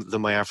lower than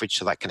my average,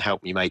 so that can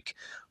help me make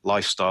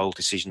lifestyle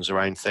decisions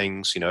around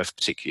things.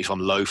 Particularly if I'm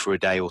low for a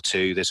day or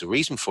two, there's a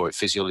reason for it.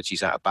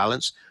 Physiology's out of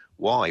balance.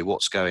 Why?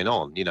 What's going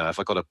on? Have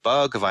I got a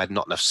bug? Have I had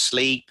not enough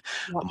sleep?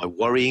 Am I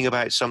worrying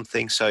about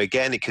something? So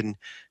again, it can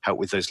help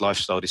with those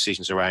lifestyle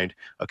decisions around,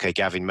 okay,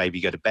 Gavin,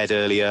 maybe go to bed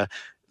earlier,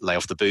 lay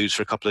off the booze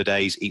for a couple of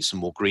days, eat some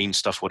more green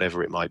stuff,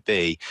 whatever it might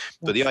be.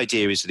 But the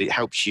idea is that it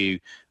helps you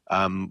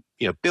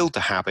build the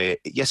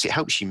habit. Yes, it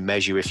helps you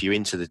measure if you're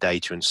into the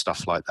data and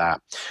stuff like that,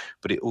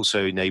 but it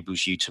also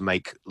enables you to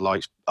make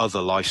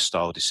other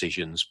lifestyle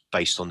decisions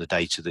based on the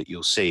data that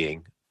you're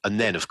seeing. And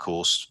then, of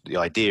course, the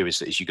idea is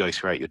that as you go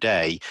throughout your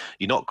day,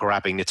 you're not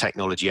grabbing the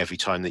technology every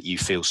time that you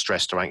feel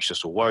stressed or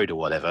anxious or worried or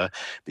whatever,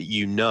 but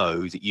you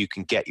know that you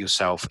can get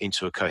yourself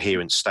into a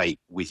coherent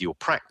state with your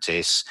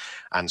practice.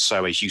 And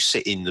so as you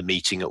sit in the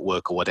meeting at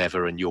work or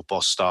whatever, and your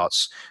boss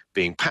starts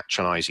being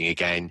patronizing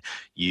again,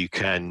 you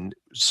can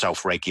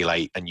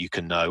self-regulate and you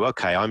can know,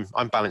 okay,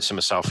 I'm balancing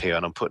myself here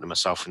and I'm putting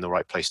myself in the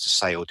right place to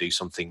say or do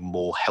something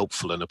more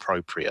helpful and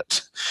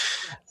appropriate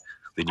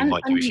than you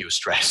might do if you were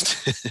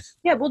stressed.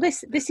 Yeah, well,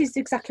 this is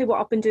exactly what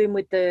I've been doing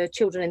with the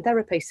children in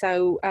therapy.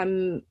 So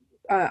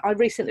I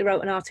recently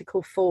wrote an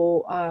article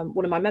for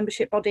one of my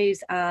membership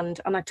bodies,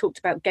 and I talked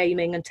about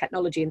gaming and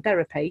technology in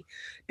therapy,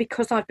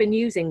 because I've been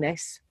using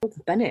this,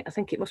 Bennett, I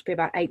think it must be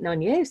about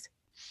 8-9 years.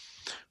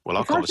 Well,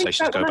 our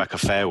conversations go back a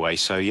fair way.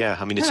 So yeah,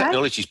 I mean, the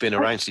technology's been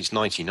around since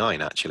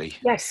 99, actually.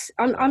 Yes,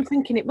 I'm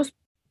thinking it must.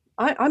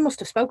 I must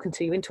have spoken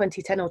to you in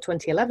 2010 or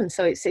 2011.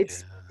 So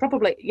it's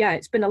probably,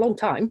 it's been a long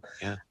time.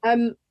 Yeah.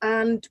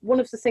 And one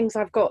of the things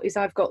I've got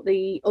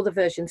the other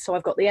version. So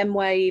I've got the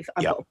M-Wave,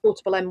 I've got a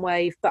portable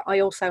M-Wave, but I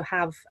also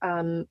have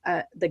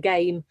the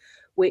game,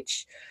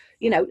 which,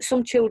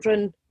 some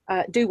children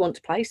do want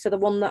to play. So the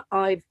one that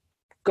I've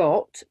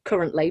got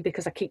currently,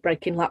 because I keep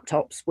breaking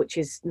laptops, which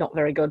is not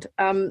very good.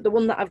 The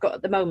one that I've got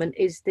at the moment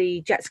is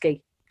the jet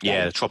ski.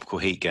 Yeah, the tropical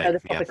heat game. The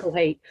tropical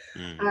heat.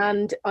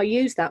 And I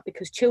use that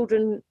because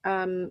children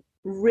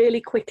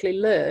really quickly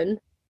learn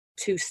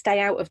to stay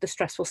out of the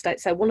stressful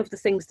state. So one of the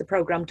things the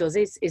program does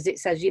is it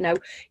says,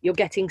 you're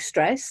getting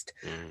stressed.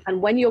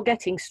 And when you're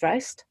getting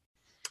stressed,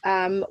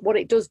 what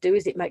it does do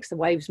is it makes the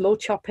waves more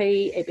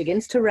choppy. It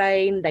begins to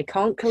rain. They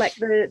can't collect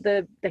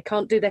they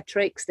can't do their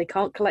tricks. They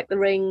can't collect the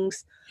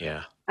rings.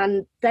 Yeah.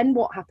 And then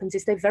what happens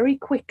is they very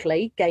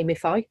quickly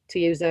gamify, to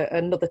use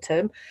another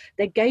term,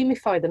 they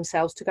gamify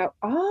themselves to go,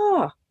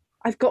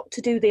 I've got to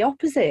do the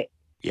opposite.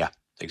 Yeah,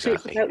 exactly.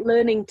 So it's about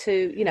learning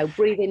to,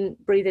 breathe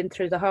in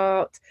through the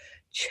heart,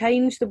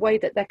 change the way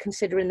that they're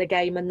considering the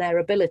game and their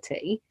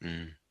ability.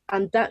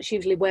 And that's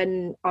usually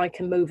when I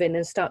can move in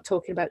and start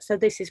talking about, so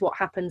this is what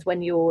happens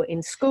when you're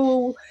in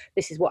school.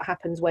 This is what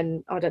happens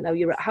when, I don't know,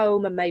 you're at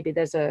home and maybe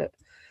there's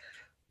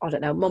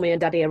mummy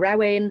and daddy are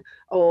rowing,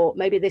 or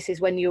maybe this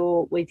is when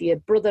you're with your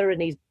brother and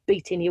he's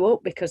beating you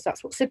up, because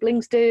that's what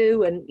siblings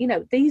do. And,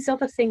 these are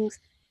the things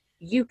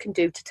you can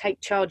do to take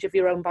charge of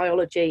your own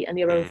biology and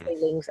your own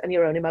feelings and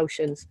your own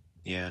emotions.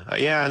 Yeah,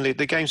 and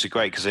the games are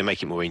great because they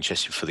make it more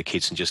interesting for the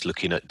kids than just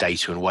looking at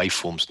data and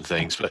waveforms and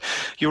things. But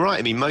you're right.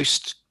 I mean,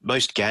 most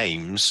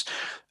games,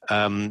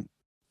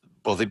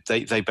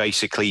 they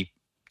basically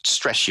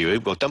stress you,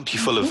 dump you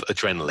full of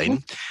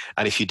adrenaline,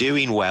 and if you're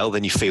doing well,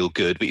 then you feel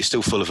good, but you're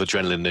still full of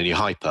adrenaline and you're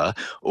hyper.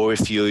 Or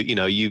if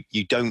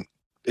you don't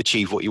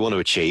achieve what you want to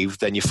achieve,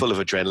 then you're full of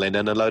adrenaline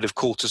and a load of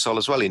cortisol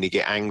as well, and you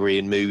get angry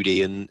and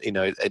moody, and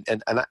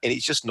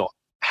it's just not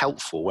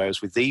helpful.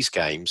 Whereas with these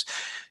games,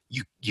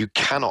 you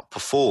cannot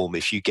perform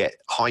if you get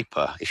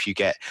hyper, if you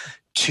get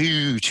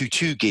too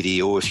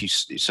giddy, or if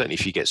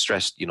you get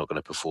stressed, you're not going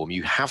to perform.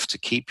 You have to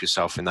keep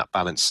yourself in that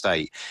balanced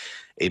state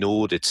in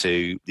order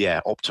to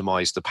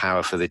optimize the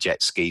power for the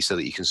jet ski so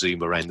that you can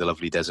zoom around the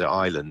lovely desert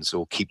islands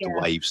or keep the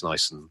waves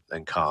nice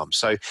and calm.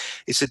 So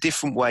it's a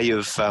different way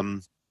of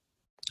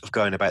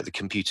going about the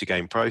computer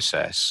game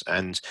process.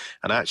 And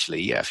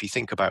actually, if you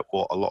think about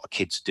what a lot of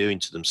kids are doing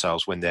to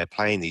themselves when they're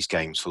playing these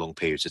games for long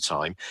periods of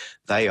time,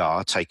 they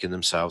are taking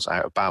themselves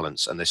out of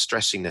balance and they're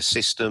stressing their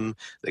system.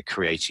 They're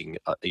creating,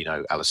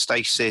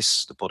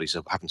 allostasis. The bodies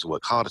are having to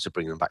work harder to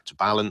bring them back to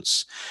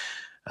balance.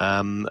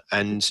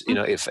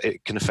 If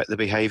it can affect the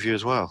behavior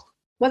as well.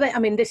 Well,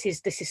 this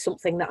is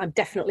something that I'm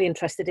definitely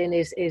interested in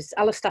is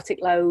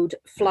allostatic load,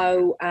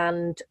 flow,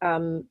 and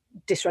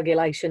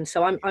dysregulation.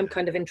 So I'm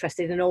kind of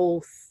interested in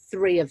all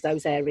three of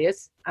those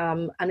areas,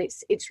 and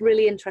it's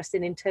really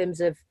interesting in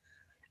terms of,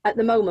 at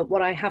the moment,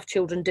 what I have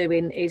children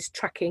doing is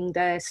tracking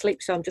their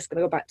sleep. So I'm just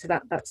going to go back to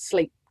that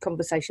sleep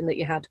conversation that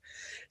you had.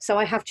 So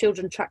I have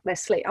children track their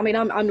sleep. I mean,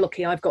 I'm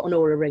lucky. I've got an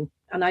Oura ring.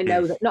 And I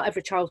know that not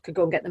every child could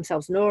go and get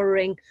themselves an Oura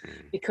ring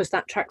because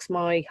that tracks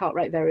my heart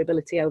rate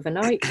variability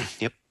overnight.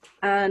 Yep.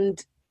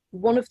 And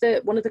one of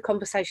the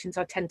conversations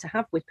I tend to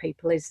have with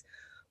people is,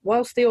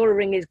 whilst the Oura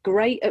ring is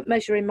great at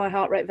measuring my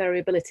heart rate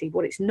variability,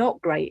 what it's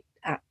not great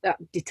at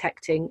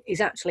detecting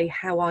is actually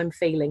how I'm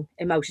feeling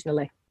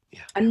emotionally.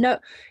 Yeah. And no,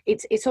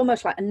 it's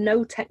almost like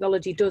no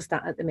technology does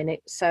that at the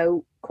minute.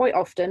 So quite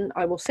often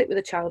I will sit with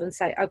a child and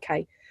say,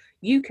 okay,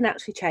 you can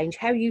actually change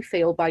how you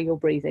feel by your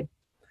breathing.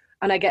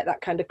 And I get that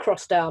kind of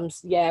crossed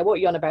arms. Yeah, what are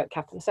you on about,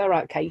 Catherine? So,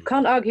 right, okay, you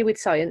can't argue with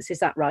science. Is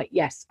that right?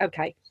 Yes.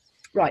 Okay.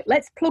 Right,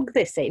 let's plug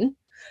this in.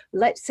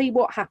 Let's see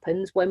what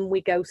happens when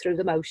we go through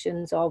the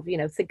motions of,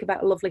 think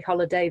about a lovely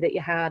holiday that you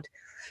had.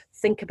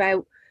 Think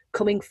about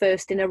coming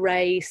first in a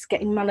race,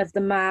 getting man of the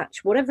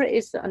match, whatever it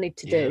is that I need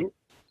to do.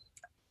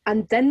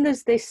 And then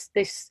there's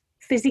this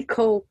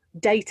physical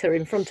data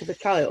in front of the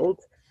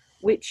child,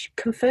 which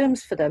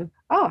confirms for them,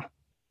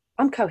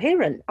 I'm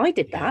coherent. I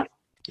did that.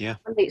 Yeah.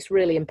 And it's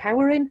really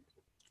empowering.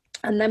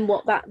 And then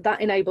what that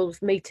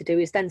enables me to do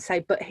is then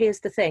say, but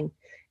here's the thing.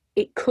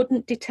 It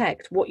couldn't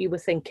detect what you were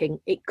thinking.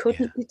 It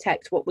couldn't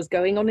detect what was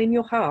going on in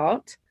your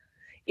heart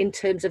in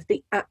terms of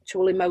the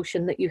actual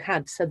emotion that you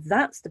had. So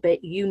that's the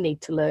bit you need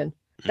to learn.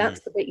 That's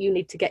the bit you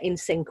need to get in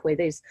sync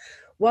with, is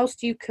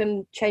whilst you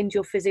can change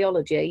your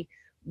physiology,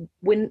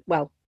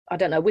 I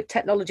don't know, with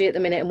technology at the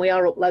minute, and we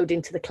are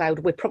uploading to the cloud,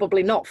 we're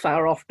probably not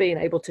far off being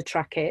able to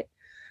track it.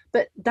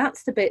 But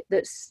that's the bit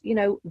that's,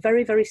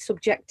 very, very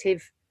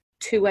subjective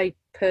to a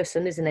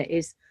person, isn't it?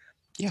 It's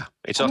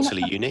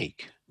utterly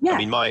unique. Yeah. I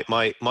mean,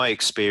 my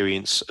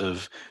experience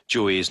of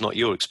joy is not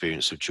your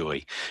experience of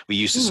joy. We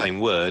use the same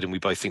word and we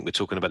both think we're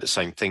talking about the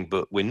same thing,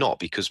 but we're not,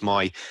 because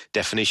my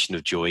definition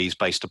of joy is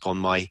based upon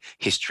my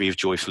history of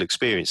joyful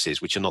experiences,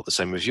 which are not the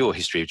same as your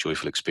history of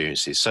joyful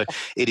experiences. So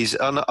it is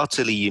an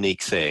utterly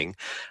unique thing.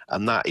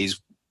 And that is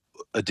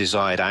a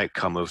desired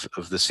outcome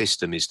of the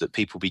system is that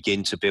people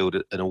begin to build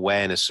an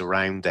awareness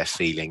around their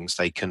feelings.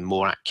 They can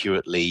more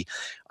accurately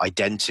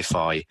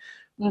identify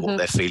what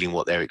they're feeling,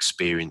 what they're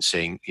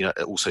experiencing,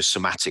 also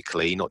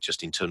somatically, not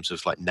just in terms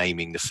of like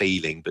naming the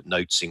feeling, but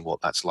noticing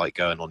what that's like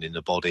going on in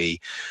the body.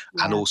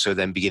 And also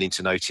then beginning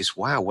to notice,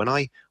 wow, when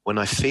I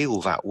feel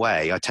that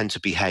way, I tend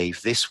to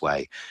behave this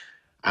way.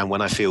 And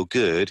when I feel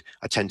good,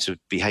 I tend to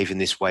behave in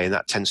this way, and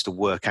that tends to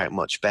work out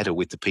much better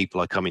with the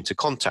people I come into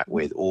contact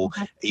with, or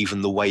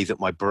even the way that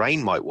my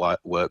brain might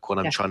work when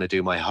I'm trying to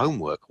do my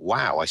homework.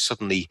 Wow, I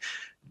suddenly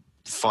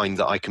find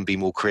that I can be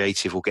more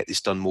creative or get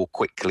this done more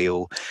quickly,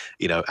 or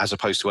as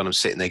opposed to when I'm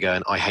sitting there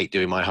going, I hate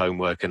doing my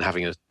homework, and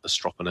having a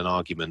strop and an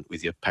argument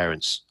with your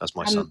parents, as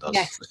my son does.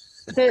 Yes,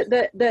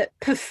 the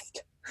pfft,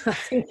 I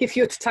think if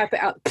you were to type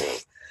it out,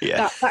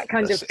 that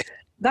kind of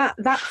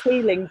that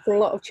feeling for a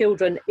lot of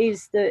children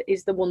is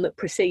the one that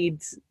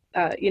precedes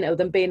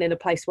them being in a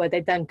place where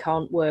they then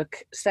can't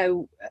work.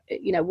 So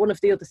one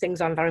of the other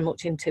things I'm very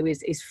much into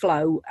is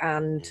flow,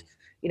 and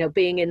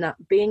being in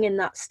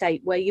that state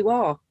where you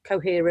are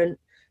coherent.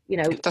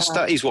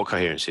 That is what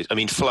coherence is. I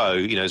mean, flow,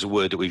 is a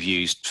word that we've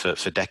used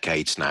for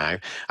decades now,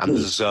 and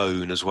the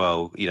zone as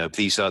well.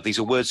 These are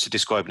words to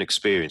describe an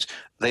experience.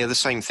 They are the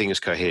same thing as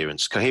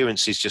coherence.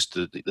 Coherence is just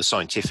the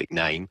scientific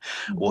name.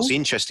 What's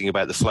interesting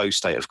about the flow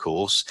state, of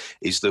course,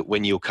 is that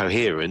when you're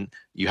coherent,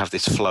 you have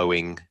this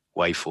flowing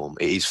waveform.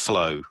 It is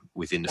flow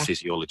within the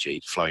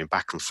physiology, flowing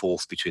back and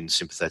forth between the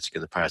sympathetic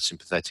and the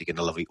parasympathetic in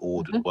a lovely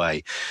ordered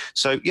way.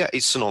 So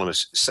it's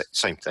synonymous,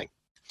 same thing.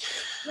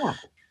 Yeah.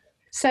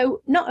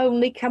 So not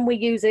only can we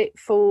use it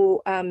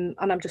for, and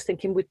I'm just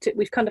thinking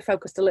we've kind of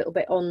focused a little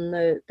bit on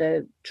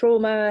the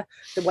trauma,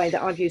 the way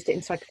that I've used it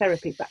in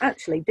psychotherapy, but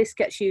actually this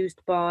gets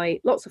used by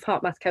lots of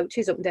HeartMath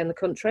coaches up and down the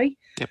country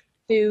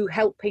to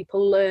help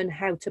people learn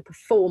how to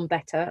perform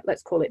better.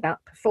 Let's call it that.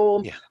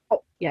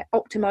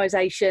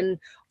 Optimization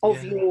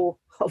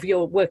of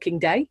your working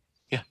day.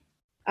 Yeah.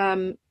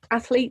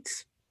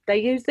 Athletes, they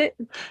use it.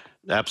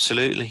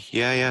 Absolutely.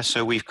 Yeah.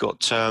 So we've got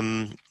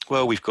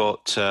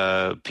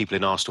people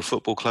in Arsenal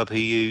Football Club who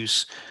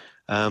use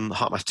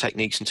HeartMath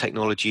techniques and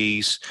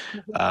technologies,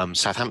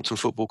 Southampton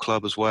Football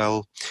Club as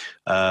well,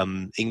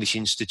 English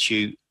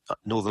Institute,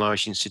 Northern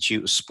Irish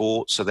Institute of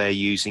Sport, so they're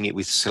using it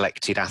with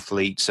selected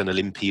athletes and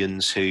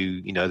Olympians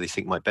who they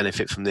think might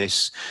benefit from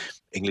this.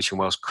 English and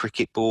Wales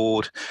Cricket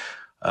Board,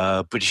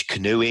 British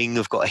Canoeing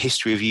have got a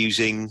history of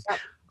using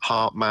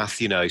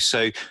HeartMath,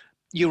 so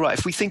you're right.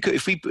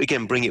 If we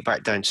again bring it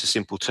back down to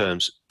simple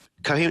terms,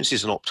 coherence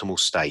is an optimal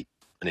state,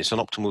 and it's an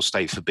optimal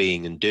state for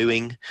being and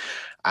doing.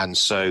 And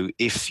so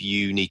if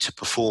you need to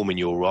perform in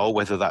your role,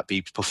 whether that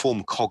be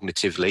perform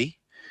cognitively,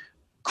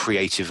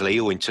 creatively,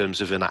 or in terms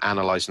of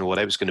analysing or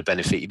whatever, it's going to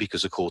benefit you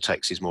because the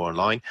cortex is more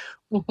online.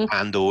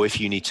 And or if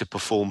you need to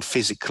perform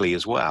physically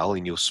as well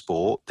in your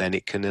sport, then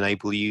it can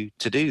enable you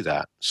to do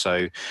that.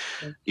 So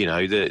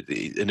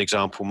an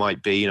example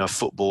might be a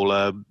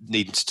footballer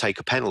needing to take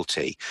a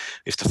penalty.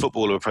 If the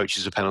footballer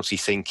approaches a penalty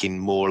thinking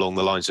more along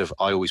the lines of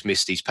I always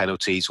miss these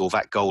penalties, or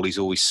that goal is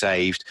always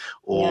saved,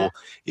 or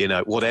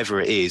whatever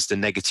it is, the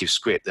negative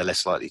script, they're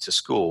less likely to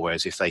score.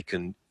 Whereas if they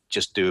can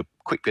just do a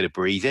quick bit of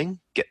breathing,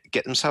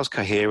 get themselves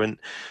coherent,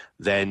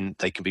 then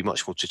they can be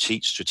much more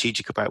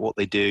strategic about what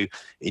they do.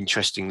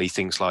 Interestingly,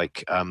 things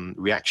like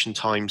reaction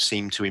times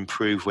seem to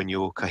improve when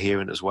you're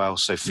coherent as well.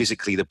 So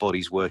physically, the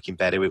body's working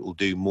better. It will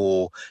do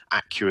more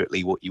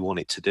accurately what you want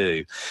it to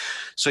do.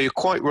 So you're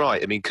quite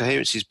right. I mean,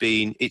 coherence has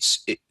been,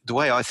 the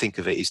way I think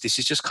of it is this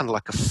is just kind of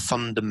like a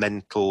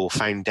fundamental,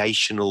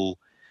 foundational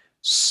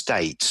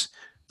state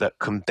that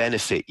can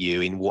benefit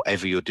you in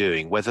whatever you're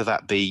doing, whether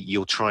that be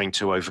you're trying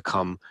to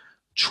overcome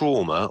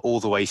trauma all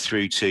the way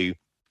through to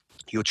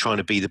you're trying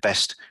to be the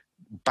best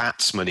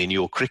batsman in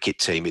your cricket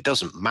team. It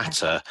doesn't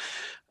matter.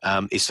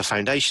 It's the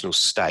foundational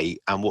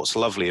state. And what's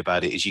lovely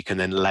about it is you can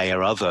then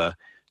layer other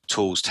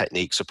tools,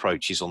 techniques,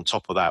 approaches on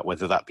top of that,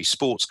 whether that be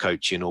sports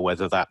coaching or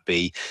whether that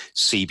be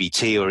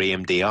CBT or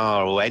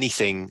EMDR or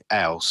anything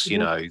else,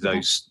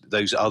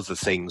 those other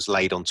things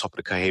laid on top of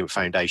the coherent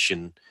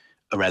foundation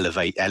or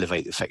elevate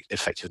the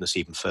effectiveness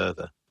even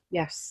further.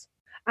 Yes.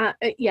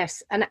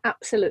 Yes, and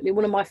absolutely.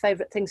 One of my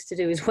favourite things to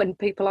do is when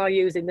people are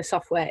using the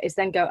software is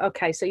then go,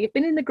 okay, so you've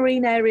been in the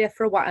green area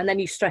for a while, and then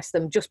you stress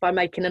them just by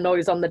making a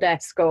noise on the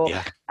desk,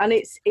 and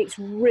it's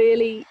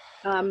really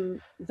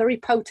very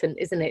potent,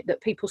 isn't it? That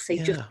people see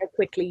just how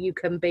quickly you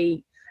can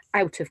be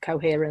out of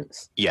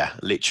coherence. Yeah,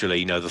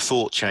 literally, the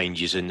thought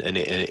changes and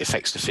it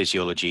affects the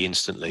physiology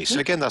instantly. So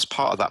again, that's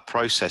part of that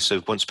process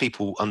of once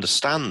people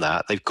understand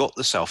that, they've got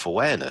the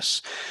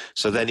self-awareness.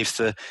 So then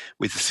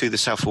through the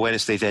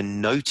self-awareness, they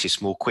then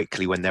notice more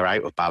quickly when they're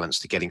out of balance,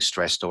 to getting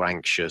stressed or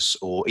anxious,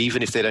 or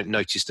even if they don't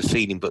notice the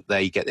feeling, but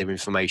they get their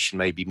information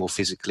maybe more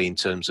physically in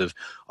terms of,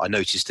 I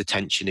noticed the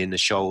tension in the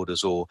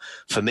shoulders, or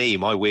for me,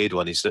 my weird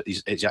one is that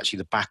it's actually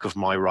the back of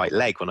my right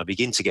leg. When I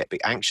begin to get a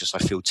bit anxious, I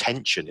feel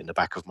tension in the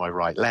back of my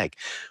right leg.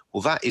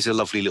 Well, that is a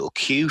lovely little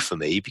cue for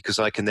me, because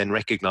I can then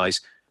recognize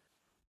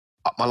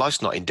my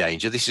life's not in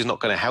danger. This is not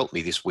going to help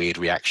me, this weird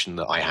reaction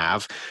that I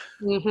have.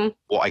 Mm-hmm.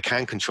 What I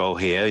can control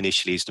here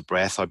initially is the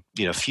breath. A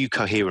few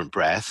coherent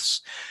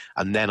breaths,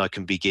 and then I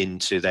can begin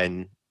to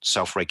then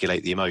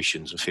self-regulate the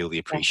emotions and feel the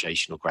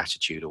appreciation or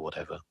gratitude or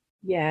whatever.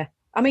 Yeah.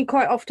 I mean,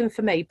 quite often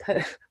for me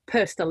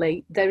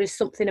personally, there is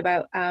something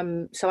about,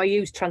 so I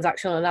use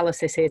transactional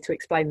analysis here to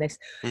explain this.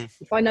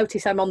 If I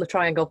notice I'm on the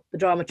triangle, the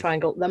drama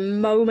triangle, the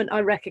moment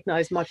I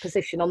recognize my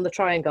position on the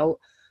triangle,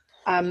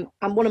 and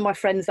one of my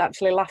friends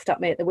actually laughed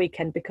at me at the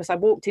weekend because I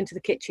walked into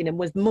the kitchen and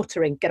was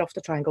muttering, get off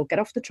the triangle, get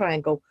off the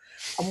triangle.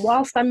 And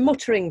whilst I'm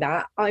muttering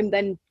that, I'm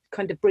then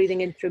kind of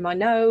breathing in through my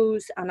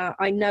nose. And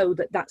I know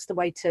that that's the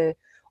way to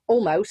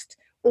almost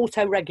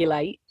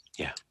auto-regulate.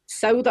 Yeah.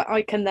 So that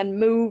I can then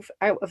move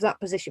out of that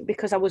position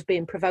because I was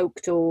being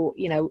provoked or,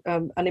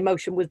 an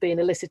emotion was being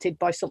elicited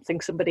by something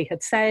somebody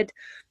had said.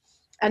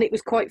 And it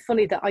was quite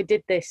funny that I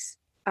did this.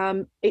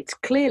 It's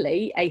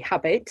clearly a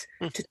habit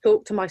to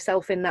talk to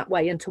myself in that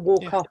way and to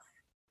walk off.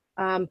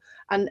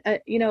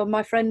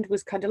 My friend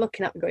was kind of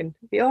looking at me going,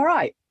 "You all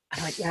right?"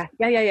 I'm like,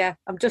 yeah.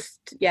 I'm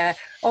just,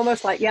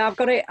 almost like, I've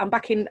got it. I'm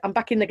back in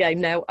the game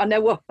now. I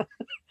know what.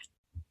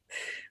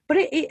 But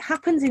it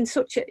happens in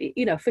such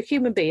a, for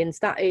human beings,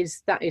 that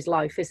is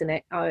life, isn't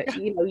it?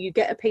 You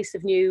get a piece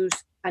of news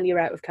and you're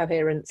out of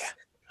coherence.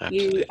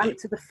 Absolutely. You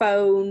answer the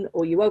phone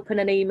or you open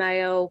an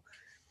email.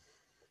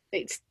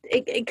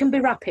 It can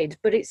be rapid,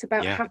 but it's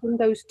about having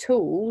those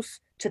tools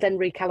to then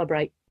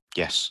recalibrate.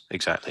 Yes,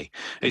 exactly.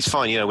 It's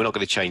fine. We're not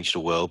going to change the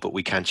world, but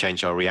we can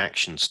change our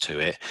reactions to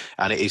it.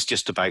 And it is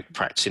just about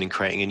practicing and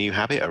creating a new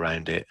habit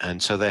around it.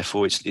 And so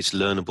therefore it's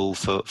learnable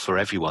for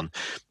everyone.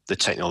 The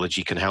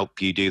technology can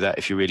help you do that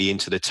if you're really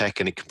into the tech,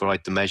 and it can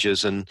provide the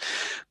measures, and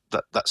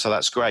so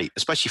that's great,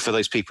 especially for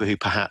those people who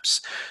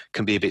perhaps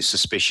can be a bit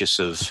suspicious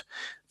of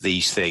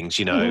these things,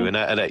 and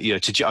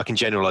I can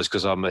generalize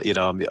because I'm a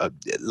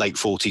late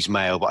 40s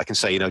male, but I can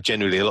say,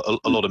 generally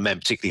a lot of men,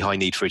 particularly high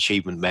need for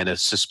achievement men, are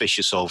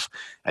suspicious of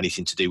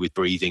anything to do with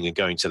breathing and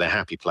going to their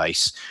happy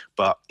place.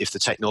 But if the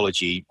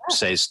technology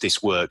says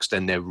this works,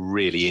 then they're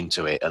really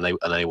into it and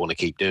they want to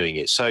keep doing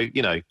it. So,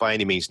 by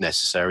any means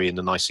necessary. And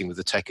the nice thing with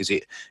the tech is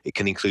it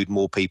can include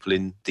more people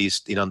in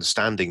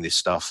understanding this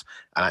stuff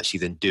and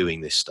actually then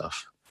doing this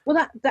stuff. Well,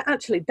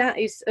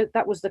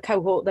 that was the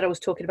cohort that I was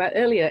talking about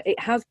earlier. It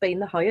has been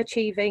the high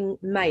achieving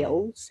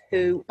males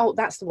who,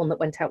 that's the one that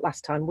went out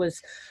last time, was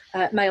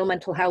male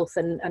mental health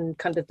and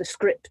kind of the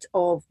script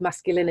of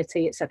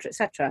masculinity, etc.,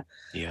 etc.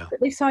 Yeah. But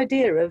this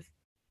idea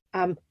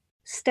of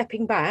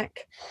stepping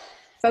back,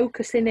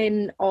 focusing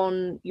in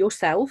on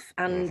yourself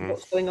and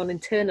what's going on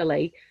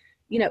internally,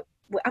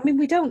 I mean,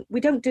 we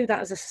don't do that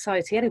as a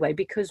society anyway,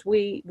 because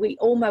we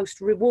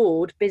almost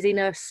reward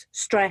busyness,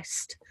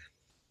 stressed.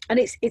 And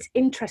it's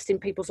interesting,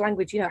 people's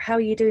language, how are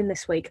you doing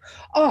this week?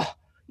 Oh,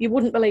 you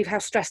wouldn't believe how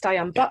stressed I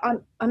am. But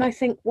and I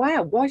think,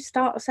 wow, why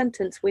start a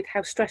sentence with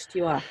how stressed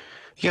you are?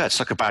 Yeah, it's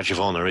like a badge of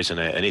honor, isn't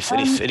it? And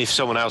if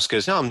someone else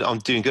goes, no, I'm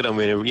doing good, I'm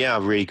in a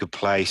really good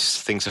place,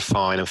 things are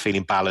fine, I'm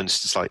feeling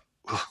balanced, it's like,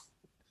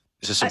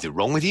 is there something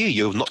wrong with you?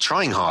 You're not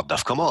trying hard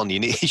enough. Come on,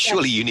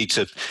 surely you need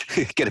to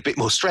get a bit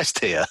more stressed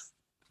here.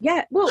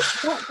 Yeah, well,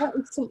 that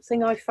is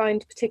something I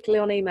find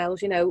particularly on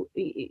emails,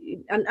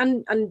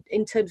 and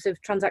in terms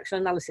of transactional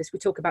analysis, we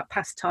talk about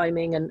past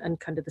timing and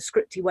kind of the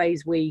scripty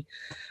ways we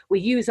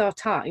use our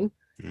time.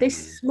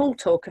 This small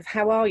talk of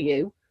how are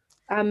you,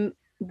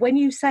 when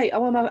you say,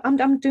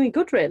 I'm doing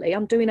good, really,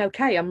 I'm doing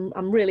okay, I'm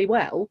really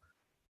well,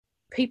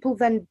 people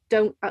then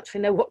don't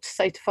actually know what to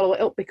say to follow it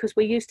up, because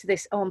we're used to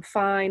this, I'm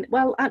fine,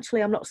 well,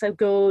 actually, I'm not so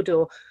good,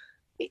 or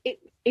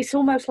it's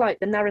almost like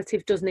the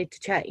narrative does need to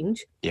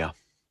change. Yeah.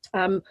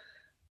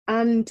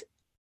 And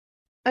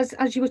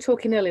as you were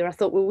talking earlier, I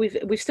thought, well,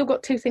 we've still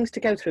got two things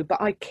to go through,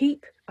 but I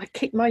keep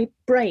my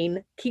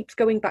brain keeps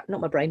going back,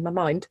 not my brain, my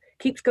mind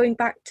keeps going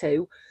back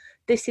to,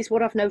 this is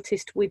what I've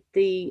noticed with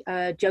the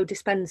Joe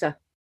Dispenza.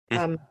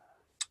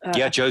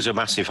 Joe's a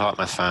massive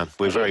HeartMath fan.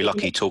 We're very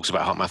lucky. He talks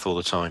about HeartMath all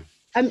the time.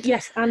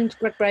 Yes, and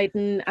Greg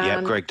Braden.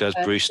 And, Greg does.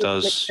 Bruce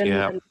does.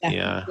 Yeah.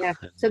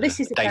 So this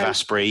is Dave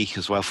Asprey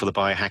as well for the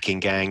Biohacking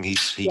Gang.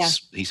 He's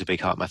a big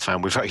HeartMath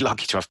fan. We're very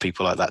lucky to have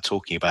people like that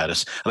talking about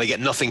us, and they get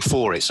nothing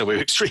for it. So we're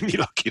extremely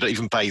lucky. Don't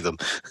even pay them.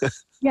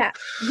 Yeah.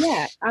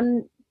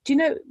 And do you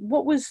know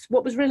what was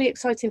really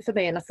exciting for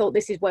me? And I thought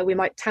this is where we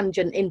might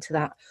tangent into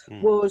that.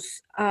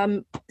 Was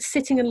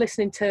sitting and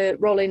listening to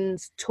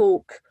Rollins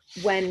talk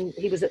when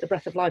he was at the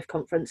Breath of Life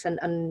conference, and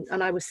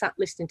I was sat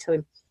listening to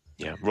him.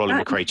 Yeah,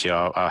 Roland McCraty,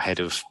 our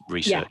head of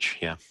research.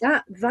 Yeah.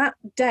 That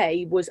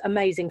day was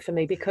amazing for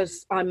me,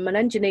 because I'm an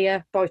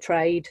engineer by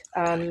trade,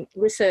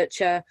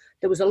 researcher.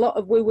 There was a lot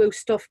of woo-woo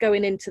stuff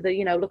going into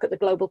the, look at the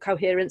global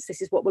coherence.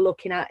 This is what we're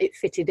looking at. It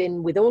fitted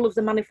in with all of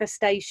the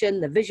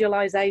manifestation, the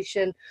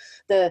visualization,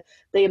 the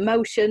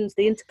emotions,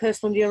 the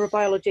interpersonal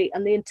neurobiology,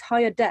 and the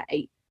entire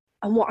day.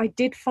 And what I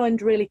did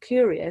find really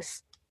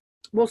curious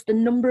was the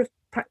number of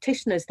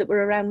practitioners that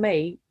were around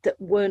me that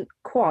weren't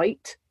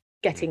quite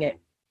getting it.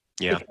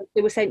 Yeah. Because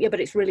they were saying, but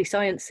it's really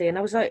sciencey. And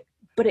I was like,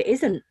 but it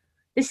isn't.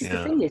 This is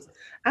the thing is,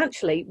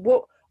 actually,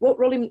 what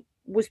Roland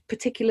was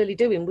particularly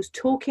doing was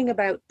talking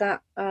about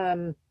that.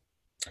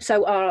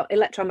 So our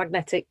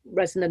electromagnetic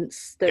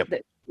resonance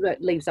that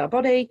leaves our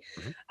body,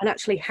 and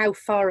actually how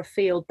far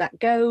afield that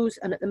goes.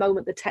 And at the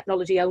moment, the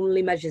technology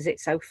only measures it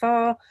so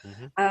far.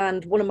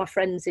 And one of my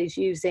friends is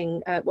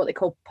using what they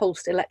call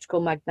pulsed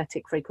electrical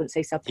magnetic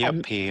frequency, so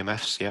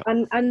PEMFs.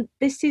 And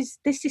this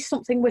is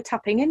something we're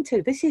tapping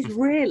into. This is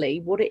really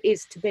what it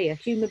is to be a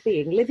human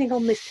being living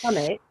on this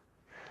planet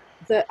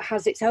that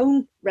has its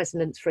own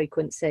resonance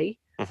frequency,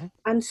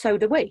 and so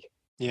do we.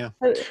 Yeah.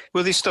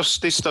 Well, this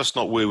stuff's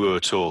not woo-woo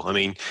at all. I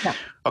mean,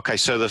 okay,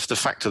 so the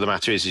fact of the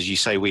matter is, as you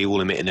say, we all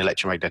emit an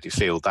electromagnetic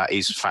field. That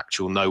is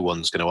factual. No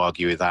one's going to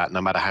argue with that.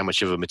 No matter how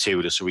much of a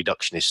materialist or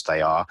reductionist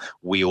they are,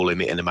 we all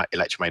emit an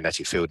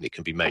electromagnetic field, and it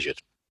can be measured.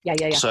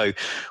 Yeah. So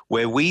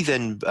where we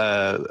then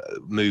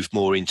move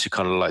more into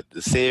kind of like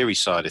the theory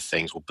side of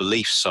things, or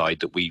belief side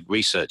that we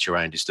research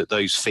around, is that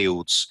those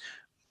fields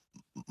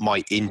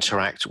might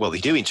interact. Well, they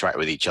do interact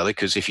with each other,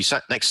 because if you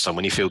sat next to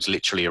someone, your fields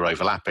literally are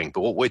overlapping. But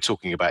what we're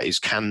talking about is,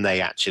 can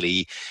they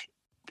actually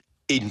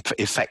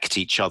affect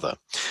each other?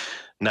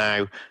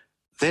 Now,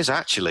 there's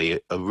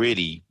actually a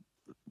really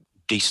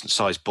decent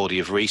sized body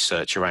of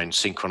research around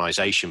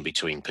synchronization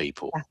between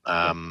people.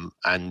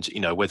 And, you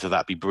know, whether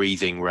that be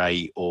breathing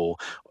rate, or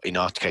in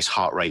our case,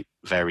 heart rate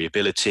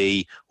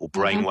variability, or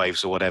brain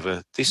waves, or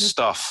whatever, this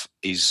stuff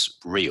is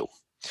real.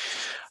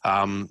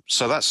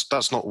 So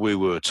that's not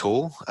woo-woo at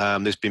all.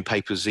 There's been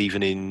papers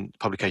even in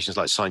publications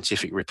like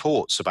Scientific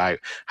Reports about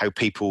how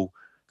people,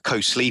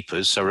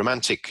 co-sleepers, so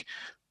romantic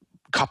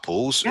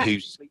couples who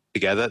sleep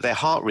together, their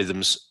heart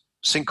rhythms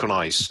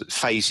synchronize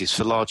phases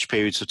for large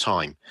periods of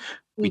time.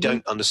 We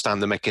don't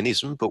understand the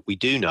mechanism, but we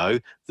do know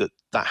that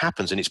that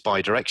happens, and it's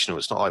bi-directional.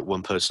 It's not like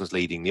one person's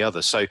leading the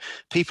other. So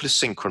people are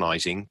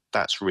synchronizing.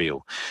 That's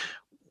real.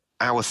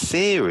 Our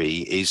theory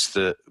is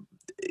that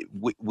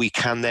we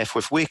can, therefore,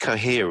 if we're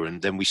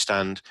coherent, then we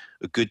stand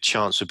a good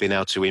chance of being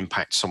able to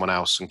impact someone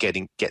else and get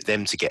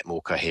them to get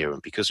more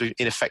coherent, because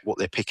in effect what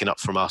they're picking up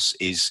from us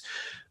is,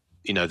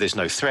 you know, there's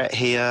no threat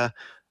here,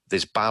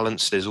 there's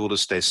balance, there's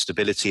orders, there's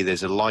stability,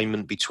 there's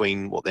alignment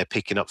between what they're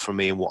picking up from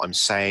me and what I'm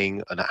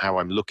saying and how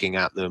I'm looking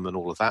at them and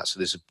all of that. So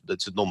there's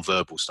a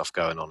non-verbal stuff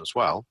going on as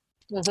well.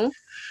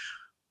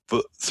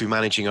 But through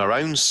managing our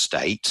own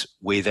state,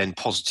 we're then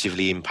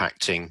positively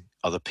impacting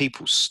other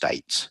people's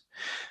state.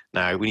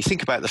 Now, when you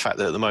think about the fact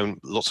that at the moment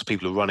lots of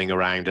people are running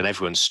around and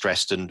everyone's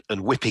stressed and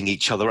whipping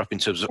each other up in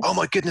terms of, oh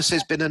my goodness,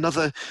 there's been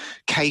another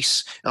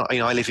case. You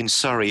know, I live in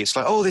Surrey. It's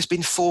like, oh, there's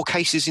been 4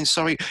 cases in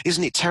Surrey.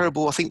 Isn't it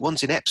terrible? I think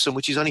one's in Epsom,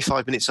 which is only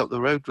 5 minutes up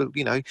the road. But,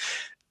 you know,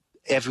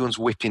 everyone's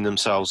whipping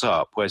themselves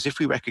up. Whereas if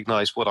we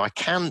recognise what I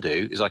can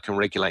do is I can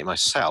regulate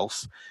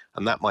myself,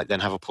 and that might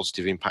then have a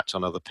positive impact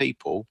on other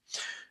people.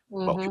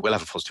 Well, it will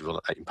have a positive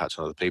impact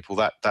on other people.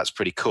 That's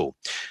pretty cool.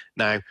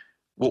 Now,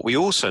 what we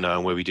also know,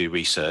 and where we do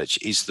research,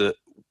 is that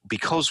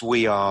because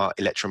we are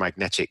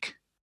electromagnetic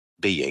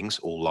beings,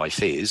 all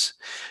life is,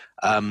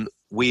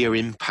 we are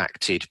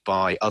impacted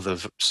by other,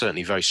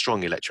 certainly very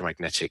strong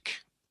electromagnetic,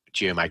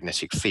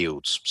 geomagnetic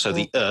fields. So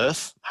the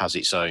Earth has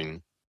its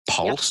own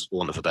pulse, for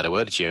want of a better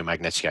word,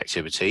 geomagnetic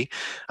activity.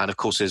 And of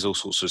course, there's all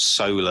sorts of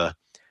solar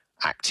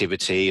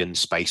activity and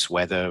space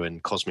weather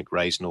and cosmic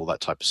rays and all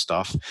that type of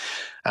stuff.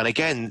 And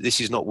again, this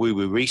is not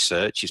woo-woo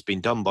research. It's been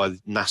done by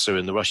NASA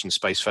and the Russian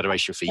Space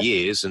Federation for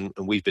years, and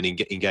we've been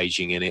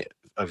engaging in it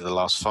over the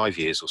last 5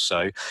 years or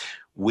so.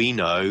 We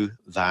know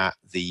that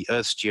the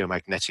Earth's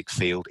geomagnetic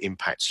field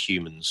impacts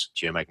humans'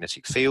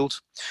 geomagnetic field,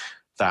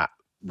 that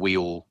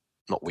the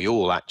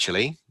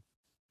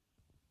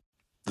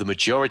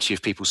majority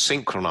of people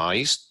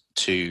synchronize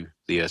to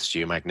the Earth's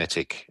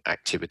geomagnetic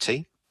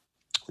activity,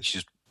 which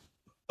is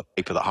a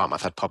paper that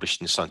HeartMath had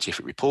published in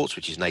Scientific Reports,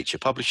 which is Nature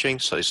Publishing,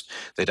 so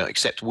they don't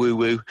accept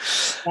woo-woo.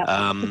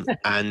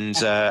 And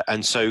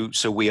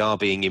so we are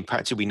being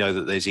impacted. We know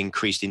that there's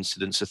increased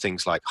incidence of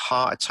things like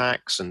heart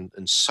attacks and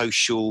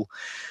social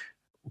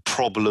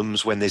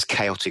problems when there's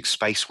chaotic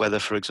space weather,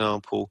 for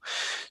example.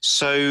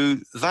 So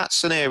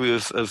that's an area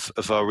of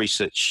our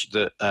research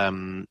that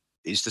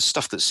is the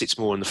stuff that sits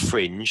more on the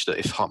fringe, that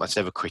if HeartMath's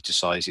ever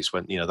criticised, it's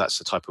when, you know, that's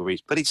the type of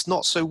reason. But it's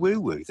not so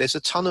woo-woo. There's a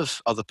ton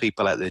of other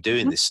people out there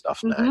doing this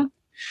stuff now.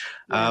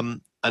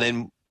 And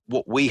then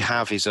what we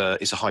have is a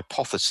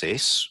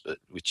hypothesis,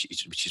 which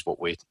is what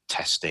we're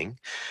testing,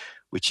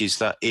 which is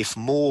that if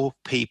more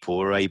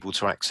people are able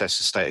to access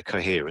a state of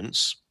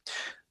coherence,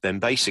 then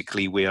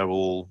basically we are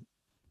all,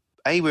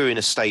 we're in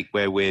a state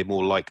where we're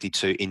more likely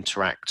to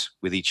interact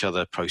with each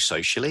other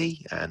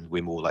pro-socially, and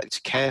we're more likely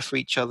to care for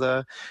each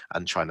other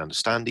and try and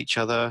understand each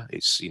other.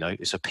 It's, you know,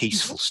 it's a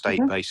peaceful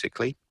state,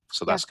 basically.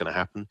 So that's going to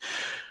happen.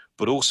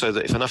 But also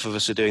that if enough of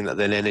us are doing that,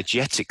 then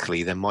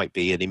energetically there might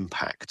be an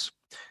impact,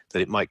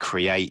 that it might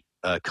create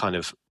a kind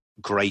of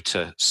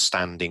greater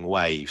standing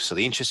wave. So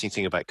the interesting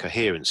thing about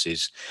coherence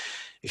is,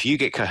 if you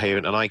get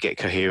coherent and I get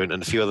coherent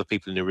and a few other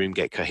people in the room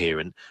get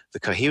coherent, the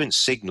coherent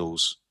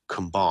signals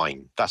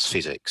combine. That's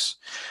physics,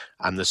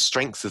 and the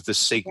strength of the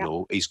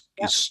signal is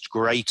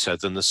greater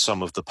than the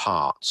sum of the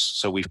parts.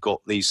 So we've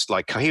got these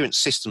like coherent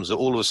systems that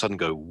all of a sudden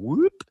go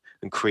whoop,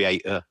 and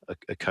create a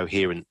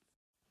coherent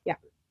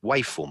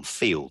waveform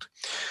field.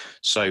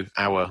 So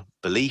our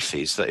belief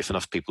is that if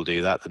enough people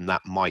do that, then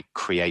that might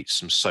create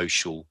some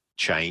social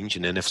change.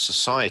 And then if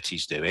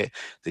societies do it,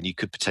 then you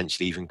could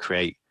potentially even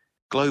create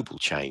global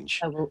change.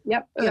 And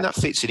that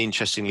fits in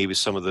interestingly with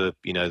some of the,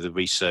 the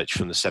research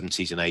from the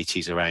 70s and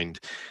 80s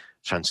around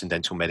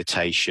transcendental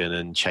meditation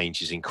and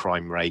changes in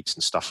crime rates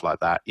and stuff like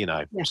that,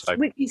 Yes. So,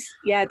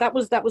 that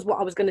was what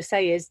I was going to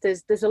say. Is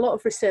there's a lot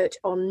of research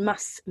on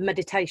mass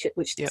meditation,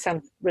 which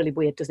sounds really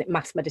weird, doesn't it?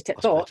 Mass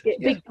meditation, but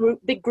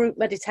big group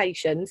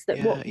meditations. That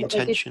what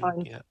intention. What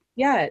they did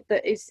find,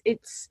 that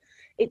it's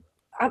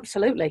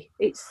absolutely.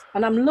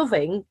 And I'm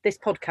loving this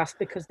podcast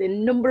because the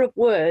number of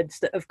words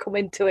that have come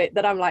into it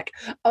that I'm like,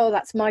 oh,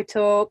 that's my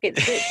talk.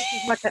 It's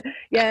my talk.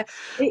 Well,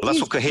 that's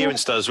what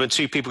coherence does. When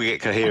two people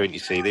get coherent, you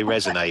see, they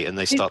resonate and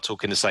they start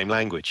talking the same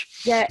language.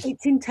 Yeah,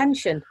 it's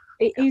intention.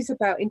 It is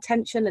about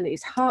intention, and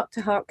it's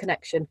heart-to-heart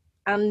connection.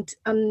 And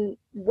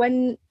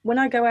when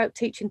I go out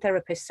teaching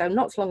therapists, so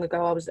not so long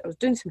ago, I was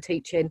doing some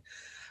teaching.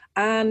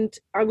 And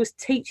I was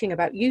teaching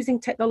about using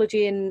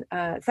technology in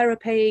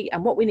therapy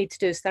and what we need to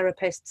do as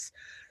therapists.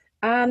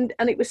 And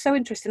it was so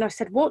interesting. I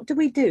said, what do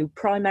we do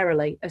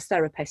primarily as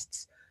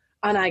therapists?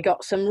 And I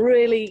got some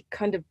really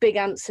kind of big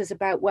answers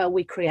about, well,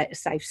 we create a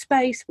safe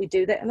space, we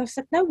do that. And I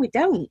said, no, we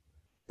don't.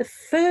 The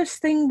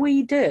first thing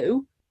we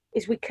do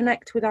is we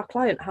connect with our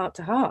client heart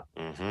to heart.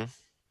 Mm-hmm.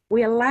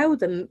 We allow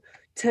them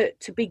to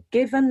be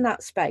given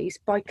that space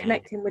by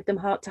connecting with them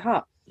heart to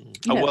heart.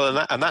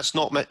 Well, and that's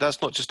not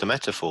just a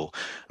metaphor. I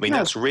mean,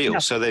 that's real.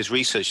 So there's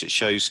research that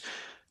shows,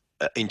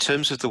 in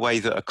terms of the way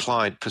that a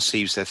client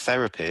perceives their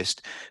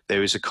therapist,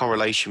 there is a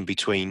correlation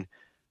between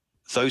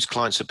those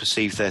clients that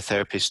perceive their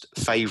therapist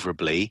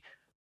favorably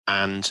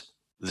and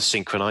the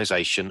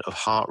synchronization of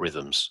heart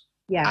rhythms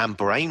and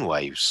brain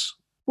waves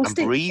and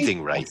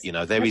breathing rate.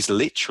 There is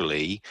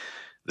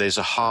there's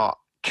a heart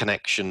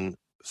connection,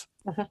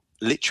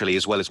 literally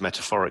as well as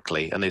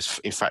metaphorically, and there's,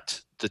 in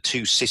fact, the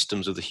two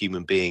systems of the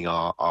human being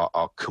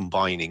are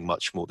combining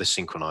much more. They're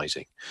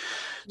synchronizing.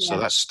 So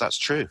that's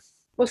true.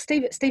 Well,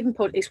 Stephen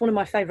Porges, it's one of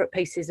my favourite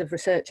pieces of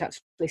research,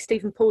 actually.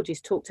 Stephen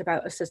Porges talked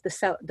about us as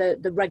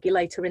the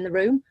regulator in the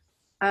room.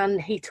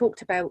 And he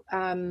talked about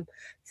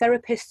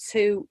therapists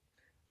who,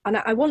 and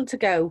I want to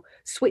go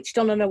switched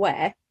on and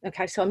aware.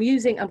 Okay, so I'm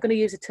going to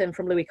use a term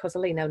from Louis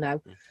Cozolino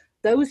now.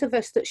 Those of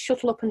us that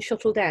shuttle up and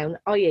shuttle down,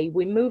 i.e.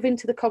 we move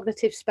into the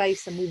cognitive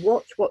space and we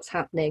watch what's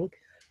happening,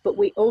 but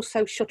we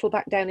also shuttle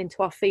back down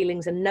into our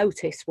feelings and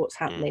notice what's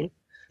happening,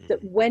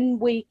 that when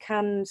we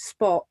can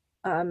spot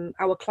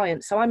our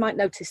client. So I might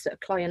notice that a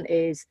client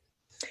is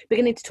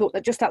beginning to talk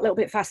just that little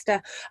bit faster,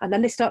 and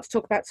then they start to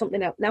talk about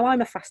something else. Now,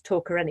 I'm a fast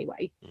talker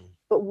anyway,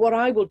 but what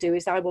I will do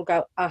is I will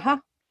go,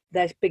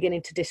 they're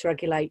beginning to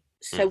dysregulate.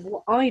 So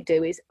what I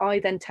do is I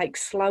then take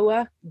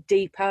slower,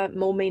 deeper,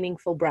 more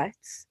meaningful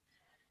breaths,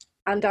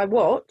 and I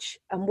watch,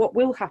 and what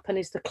will happen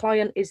is the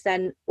client is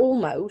then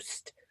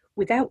almost,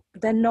 without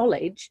their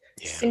knowledge,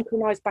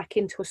 synchronized back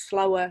into a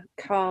slower,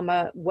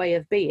 calmer way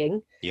of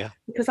being.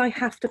 Because I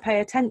have to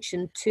pay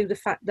attention to the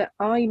fact that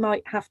I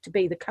might have to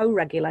be the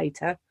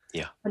co-regulator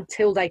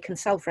until they can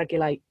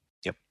self-regulate.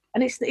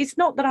 And it's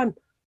not that I'm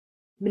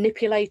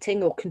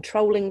manipulating or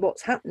controlling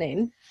what's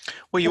happening.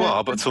 Well, you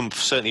are, but from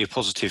certainly a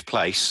positive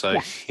place. So,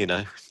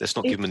 let's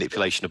not give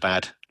manipulation a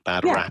bad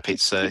rap.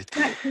 It's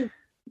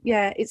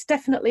it's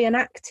definitely an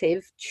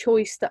active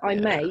choice that I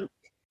make.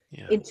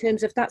 In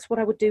terms of, that's what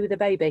I would do with a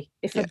baby.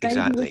 If a baby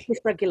was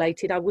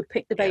dysregulated, I would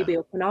pick the baby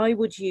up and I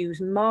would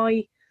use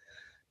my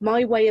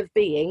way of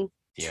being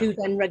to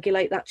then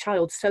regulate that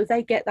child, so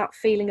they get that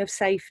feeling of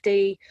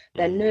safety.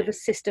 Their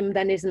nervous system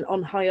then isn't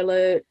on high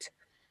alert.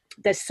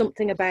 There's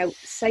something about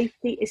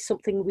safety is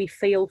something we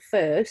feel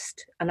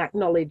first and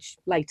acknowledge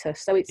later.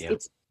 So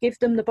it's give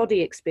them the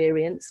body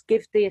experience,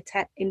 give the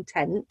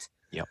intent,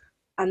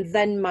 and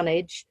then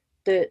manage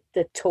the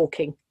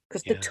talking.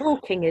 Because the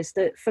talking is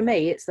for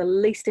me, it's the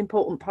least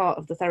important part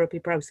of the therapy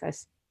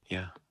process.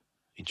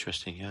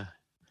 Interesting.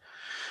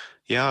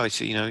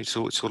 It's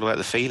it's all about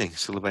the feeling.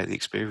 It's all about the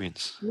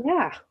experience.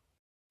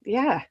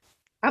 Yeah,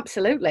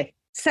 absolutely.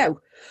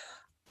 So,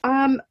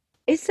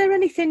 is there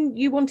anything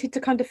you wanted to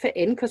kind of fit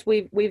in? Because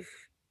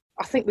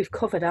I think we've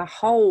covered a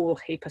whole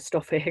heap of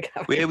stuff here.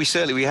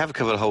 We have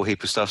covered a whole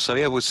heap of stuff.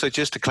 So so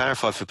just to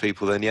clarify for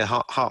people, then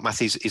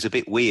HeartMath is a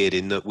bit weird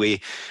in that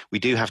we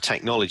do have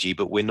technology,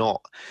 but we're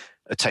not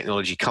a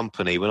technology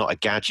company. We're not a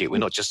gadget. We're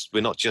not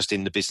just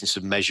in the business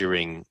of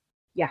measuring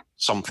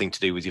something to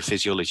do with your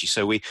physiology.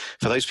 So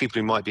for those people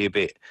who might be a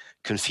bit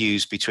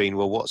confused between,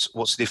 well, what's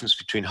the difference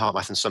between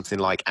HeartMath and something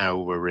like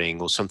Oura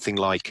Ring or something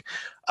like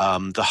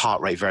the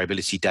heart rate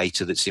variability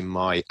data that's in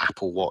my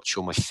Apple Watch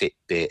or my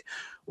Fitbit,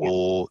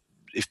 or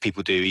if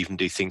people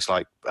do things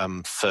like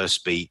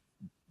First Beat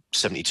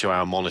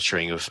 72-hour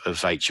monitoring of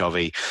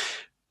HRV,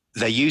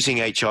 they're using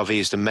HRV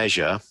as the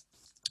measure,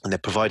 and they're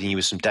providing you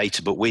with some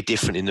data, but we're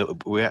different in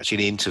that we're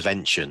actually an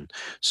intervention.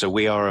 So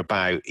we are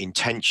about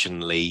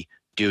intentionally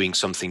doing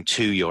something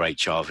to your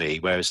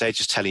HRV, whereas they're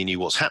just telling you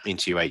what's happening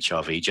to your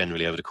HRV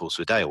generally over the course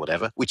of a day or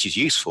whatever, which is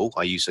useful.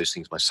 I use those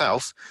things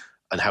myself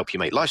and help you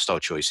make lifestyle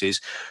choices.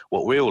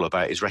 What we're all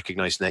about is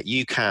recognizing that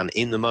you can,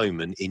 in the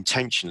moment,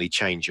 intentionally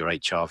change your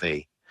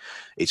HRV.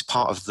 It's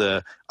part of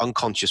the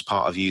unconscious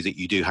part of you that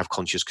you do have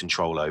conscious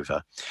control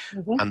over.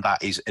 Mm-hmm. And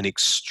that is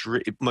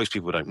most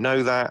people don't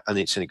know that, and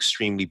it's an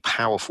extremely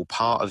powerful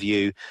part of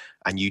you,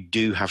 and you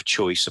do have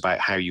choice about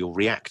how you're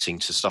reacting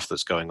to stuff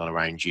that's going on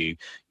around you.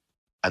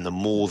 And the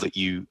more that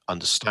you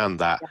understand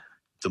that,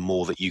 the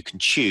more that you can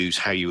choose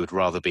how you would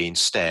rather be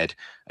instead.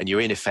 And you're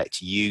in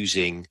effect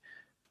using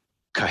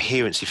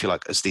coherence, if you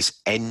like, as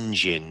this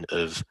engine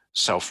of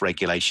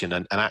self-regulation.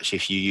 And actually,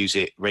 if you use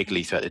it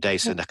regularly throughout the day,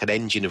 it's like an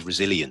engine of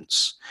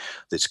resilience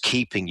that's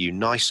keeping you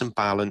nice and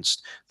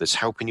balanced, that's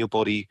helping your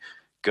body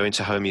go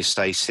into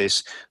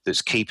homeostasis,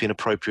 that's keeping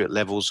appropriate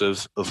levels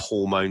of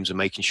hormones and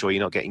making sure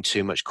you're not getting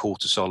too much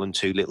cortisol and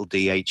too little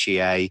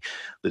DHEA,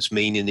 that's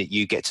meaning that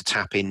you get to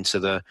tap into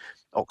the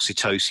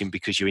oxytocin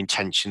because you're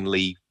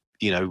intentionally,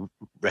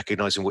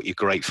 recognizing what you're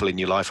grateful in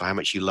your life or how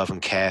much you love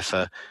and care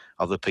for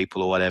other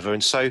people or whatever.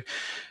 And so,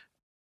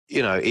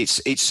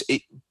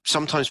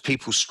 sometimes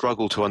people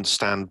struggle to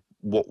understand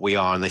what we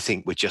are, and they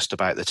think we're just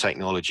about the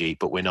technology,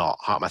 but we're not.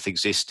 HeartMath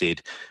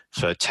existed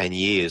for 10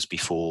 years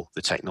before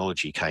the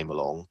technology came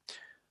along.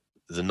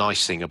 The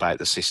nice thing about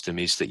the system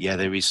is that,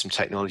 there is some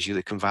technology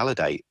that can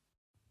validate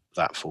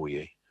that for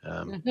you.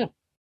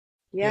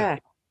 Yeah.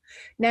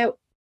 Now,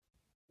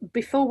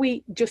 before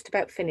we just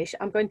about finish,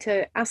 I'm going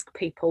to ask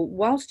people,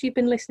 whilst you've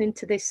been listening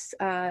to this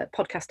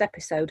podcast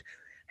episode,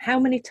 how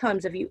many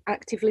times have you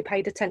actively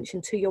paid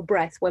attention to your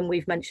breath when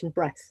we've mentioned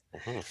breath?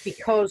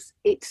 Because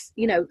it's,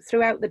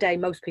 throughout the day,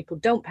 most people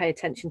don't pay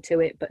attention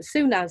to it. But as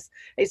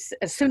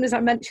soon as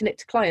I mention it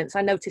to clients,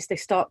 I notice they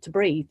start to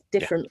breathe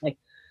differently.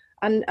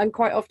 Yeah. And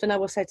quite often I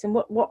will say to them,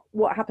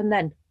 what happened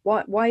then?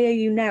 Why are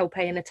you now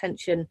paying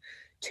attention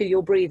to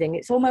your breathing?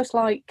 It's almost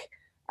like,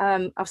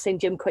 I've seen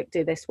Jim Quick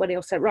do this when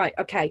he'll say, right,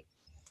 okay,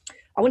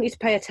 I want you to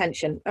pay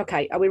attention.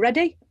 Okay, are we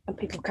ready? And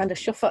people kind of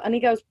shuffle. And he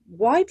goes,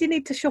 why do you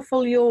need to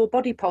shuffle your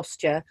body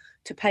posture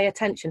to pay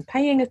attention?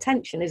 Paying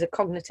attention is a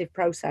cognitive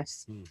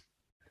process.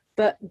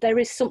 But there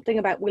is something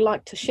about, we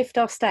like to shift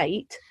our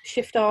state,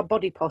 shift our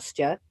body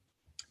posture,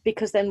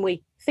 because then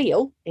we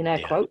feel, in air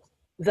quotes,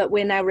 that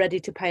we're now ready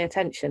to pay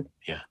attention.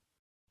 Yeah.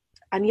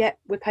 And yet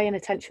we're paying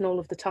attention all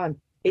of the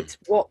time. It's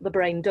what the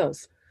brain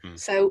does.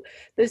 So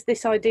there's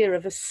this idea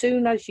of, as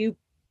soon as you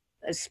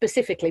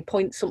specifically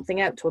point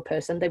something out to a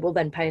person, they will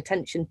then pay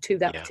attention to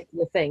that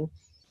particular thing.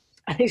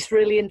 And it's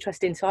really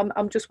interesting. So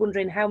I'm just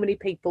wondering how many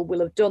people will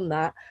have done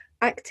that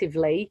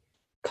actively,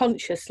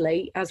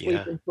 consciously, as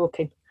we've been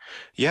talking.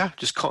 Yeah,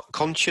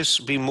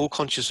 just being more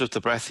conscious of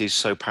the breath is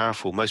so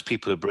powerful. Most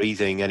people are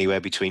breathing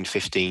anywhere between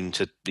 15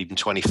 to even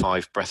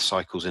 25 breath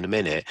cycles in a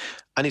minute,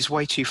 and it's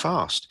way too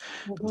fast.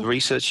 The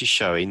research is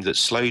showing that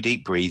slow,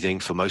 deep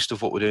breathing for most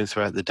of what we're doing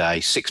throughout the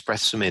day, 6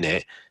 breaths a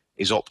minute,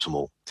 is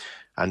optimal.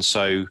 And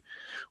so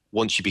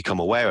once you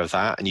become aware of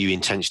that and you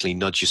intentionally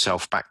nudge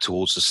yourself back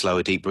towards the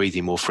slower, deep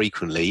breathing more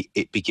frequently,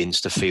 it begins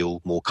to feel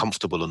more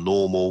comfortable and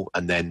normal,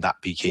 and then that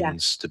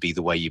begins to be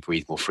the way you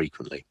breathe more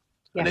frequently.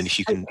 Yes. And then if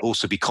you can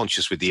also be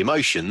conscious with the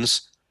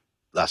emotions,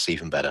 that's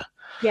even better.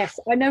 Yes,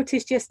 I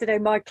noticed yesterday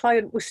my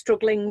client was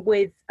struggling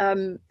with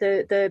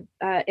the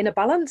inner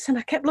balance, and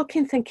I kept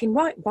looking, thinking,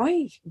 why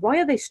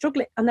are they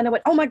struggling? And then I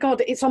went, oh my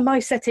God, it's on my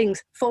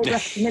settings, 4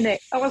 breaths a minute.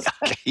 I was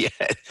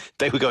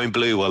they were going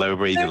blue while they were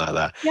breathing like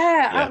that.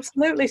 Yeah,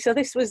 absolutely. So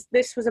this was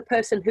a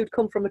person who'd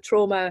come from a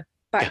trauma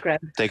background.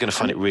 Yeah, they're going to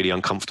find it really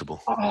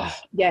uncomfortable. Oh,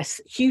 yes,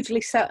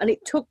 hugely so. And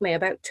it took me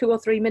about 2 or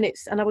 3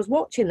 minutes, and I was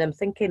watching them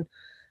thinking,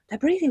 they're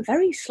breathing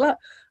very slow.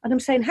 And I'm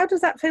saying, how does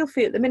that feel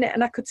for you at the minute?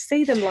 And I could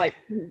see them like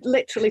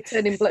literally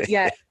turning blue.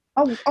 Yeah.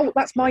 Oh,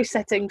 that's my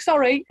setting.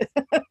 Sorry.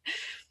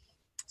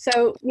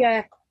 So,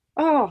 yeah.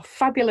 Oh,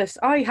 fabulous.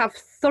 I have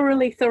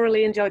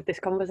thoroughly enjoyed this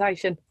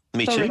conversation.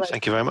 Me too.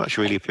 Thank you very much.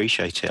 Really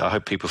appreciate it. I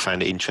hope people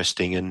found it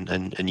interesting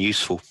and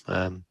useful.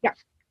 Yeah.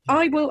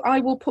 I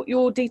will put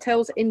your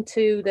details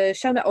into the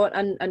show note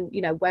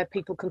and where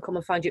people can come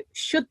and find you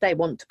should they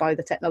want to buy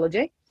the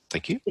technology.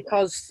 Thank you.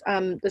 Because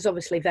there's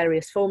obviously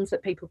various forms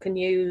that people can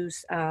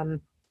use, and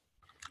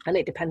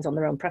it depends on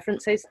their own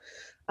preferences.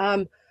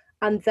 And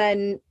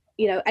then,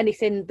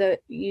 anything that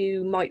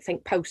you might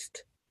think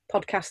post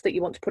podcast that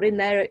you want to put in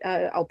there,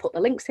 I'll put the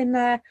links in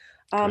there.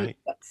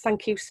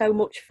 Thank you so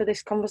much for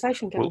this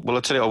conversation, Kevin. Well,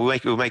 I'll tell you,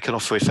 we'll make an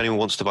offer. If anyone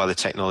wants to buy the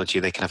technology,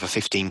 they can have a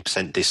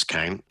 15%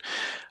 discount.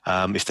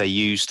 If they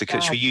use the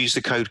code, should we use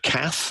the code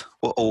CATH?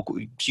 Or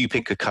do you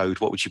pick a code?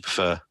 What would you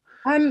prefer?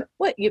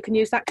 Well, you can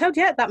use that code.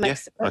 Yeah, that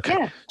makes. Yeah?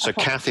 Okay. So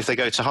CATH, if they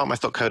go to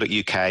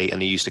heartmath.co.uk and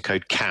they use the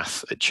code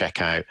CATH at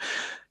checkout,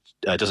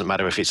 it doesn't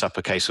matter if it's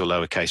uppercase or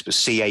lowercase, but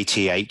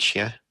CATH.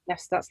 Yeah.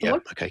 Yes, that's the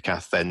one. Okay,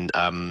 CATH. Then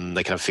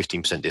they can have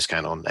 15%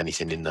 discount on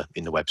anything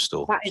in the web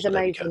store. That is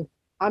amazing.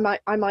 I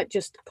might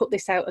just put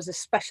this out as a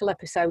special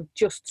episode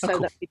just so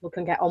that people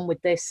can get on with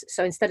this.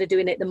 So instead of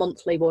doing it the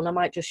monthly one, I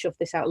might just shove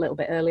this out a little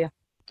bit earlier.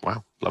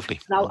 Wow, lovely.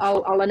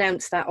 I'll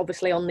announce that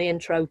obviously on the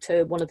intro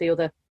to one of the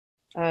other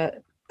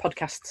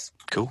podcasts.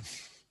 Cool.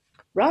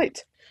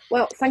 Right.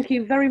 Well, thank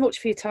you very much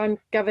for your time,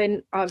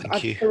 Gavin. I've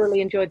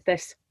thoroughly enjoyed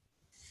this.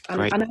 And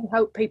I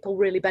hope people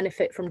really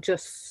benefit from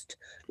just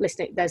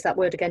listening. There's that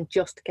word again,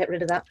 just get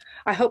rid of that.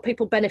 I hope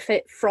people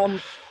benefit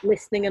from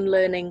listening and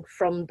learning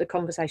from the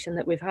conversation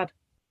that we've had.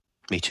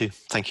 Me too.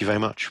 Thank you very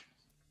much.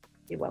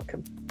 You're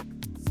welcome.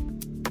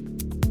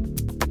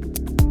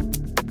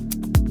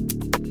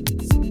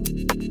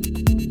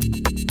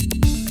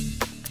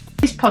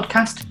 This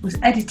podcast was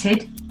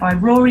edited by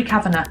Rory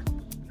Kavanagh,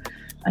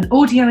 an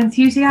audio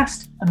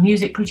enthusiast and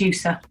music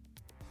producer.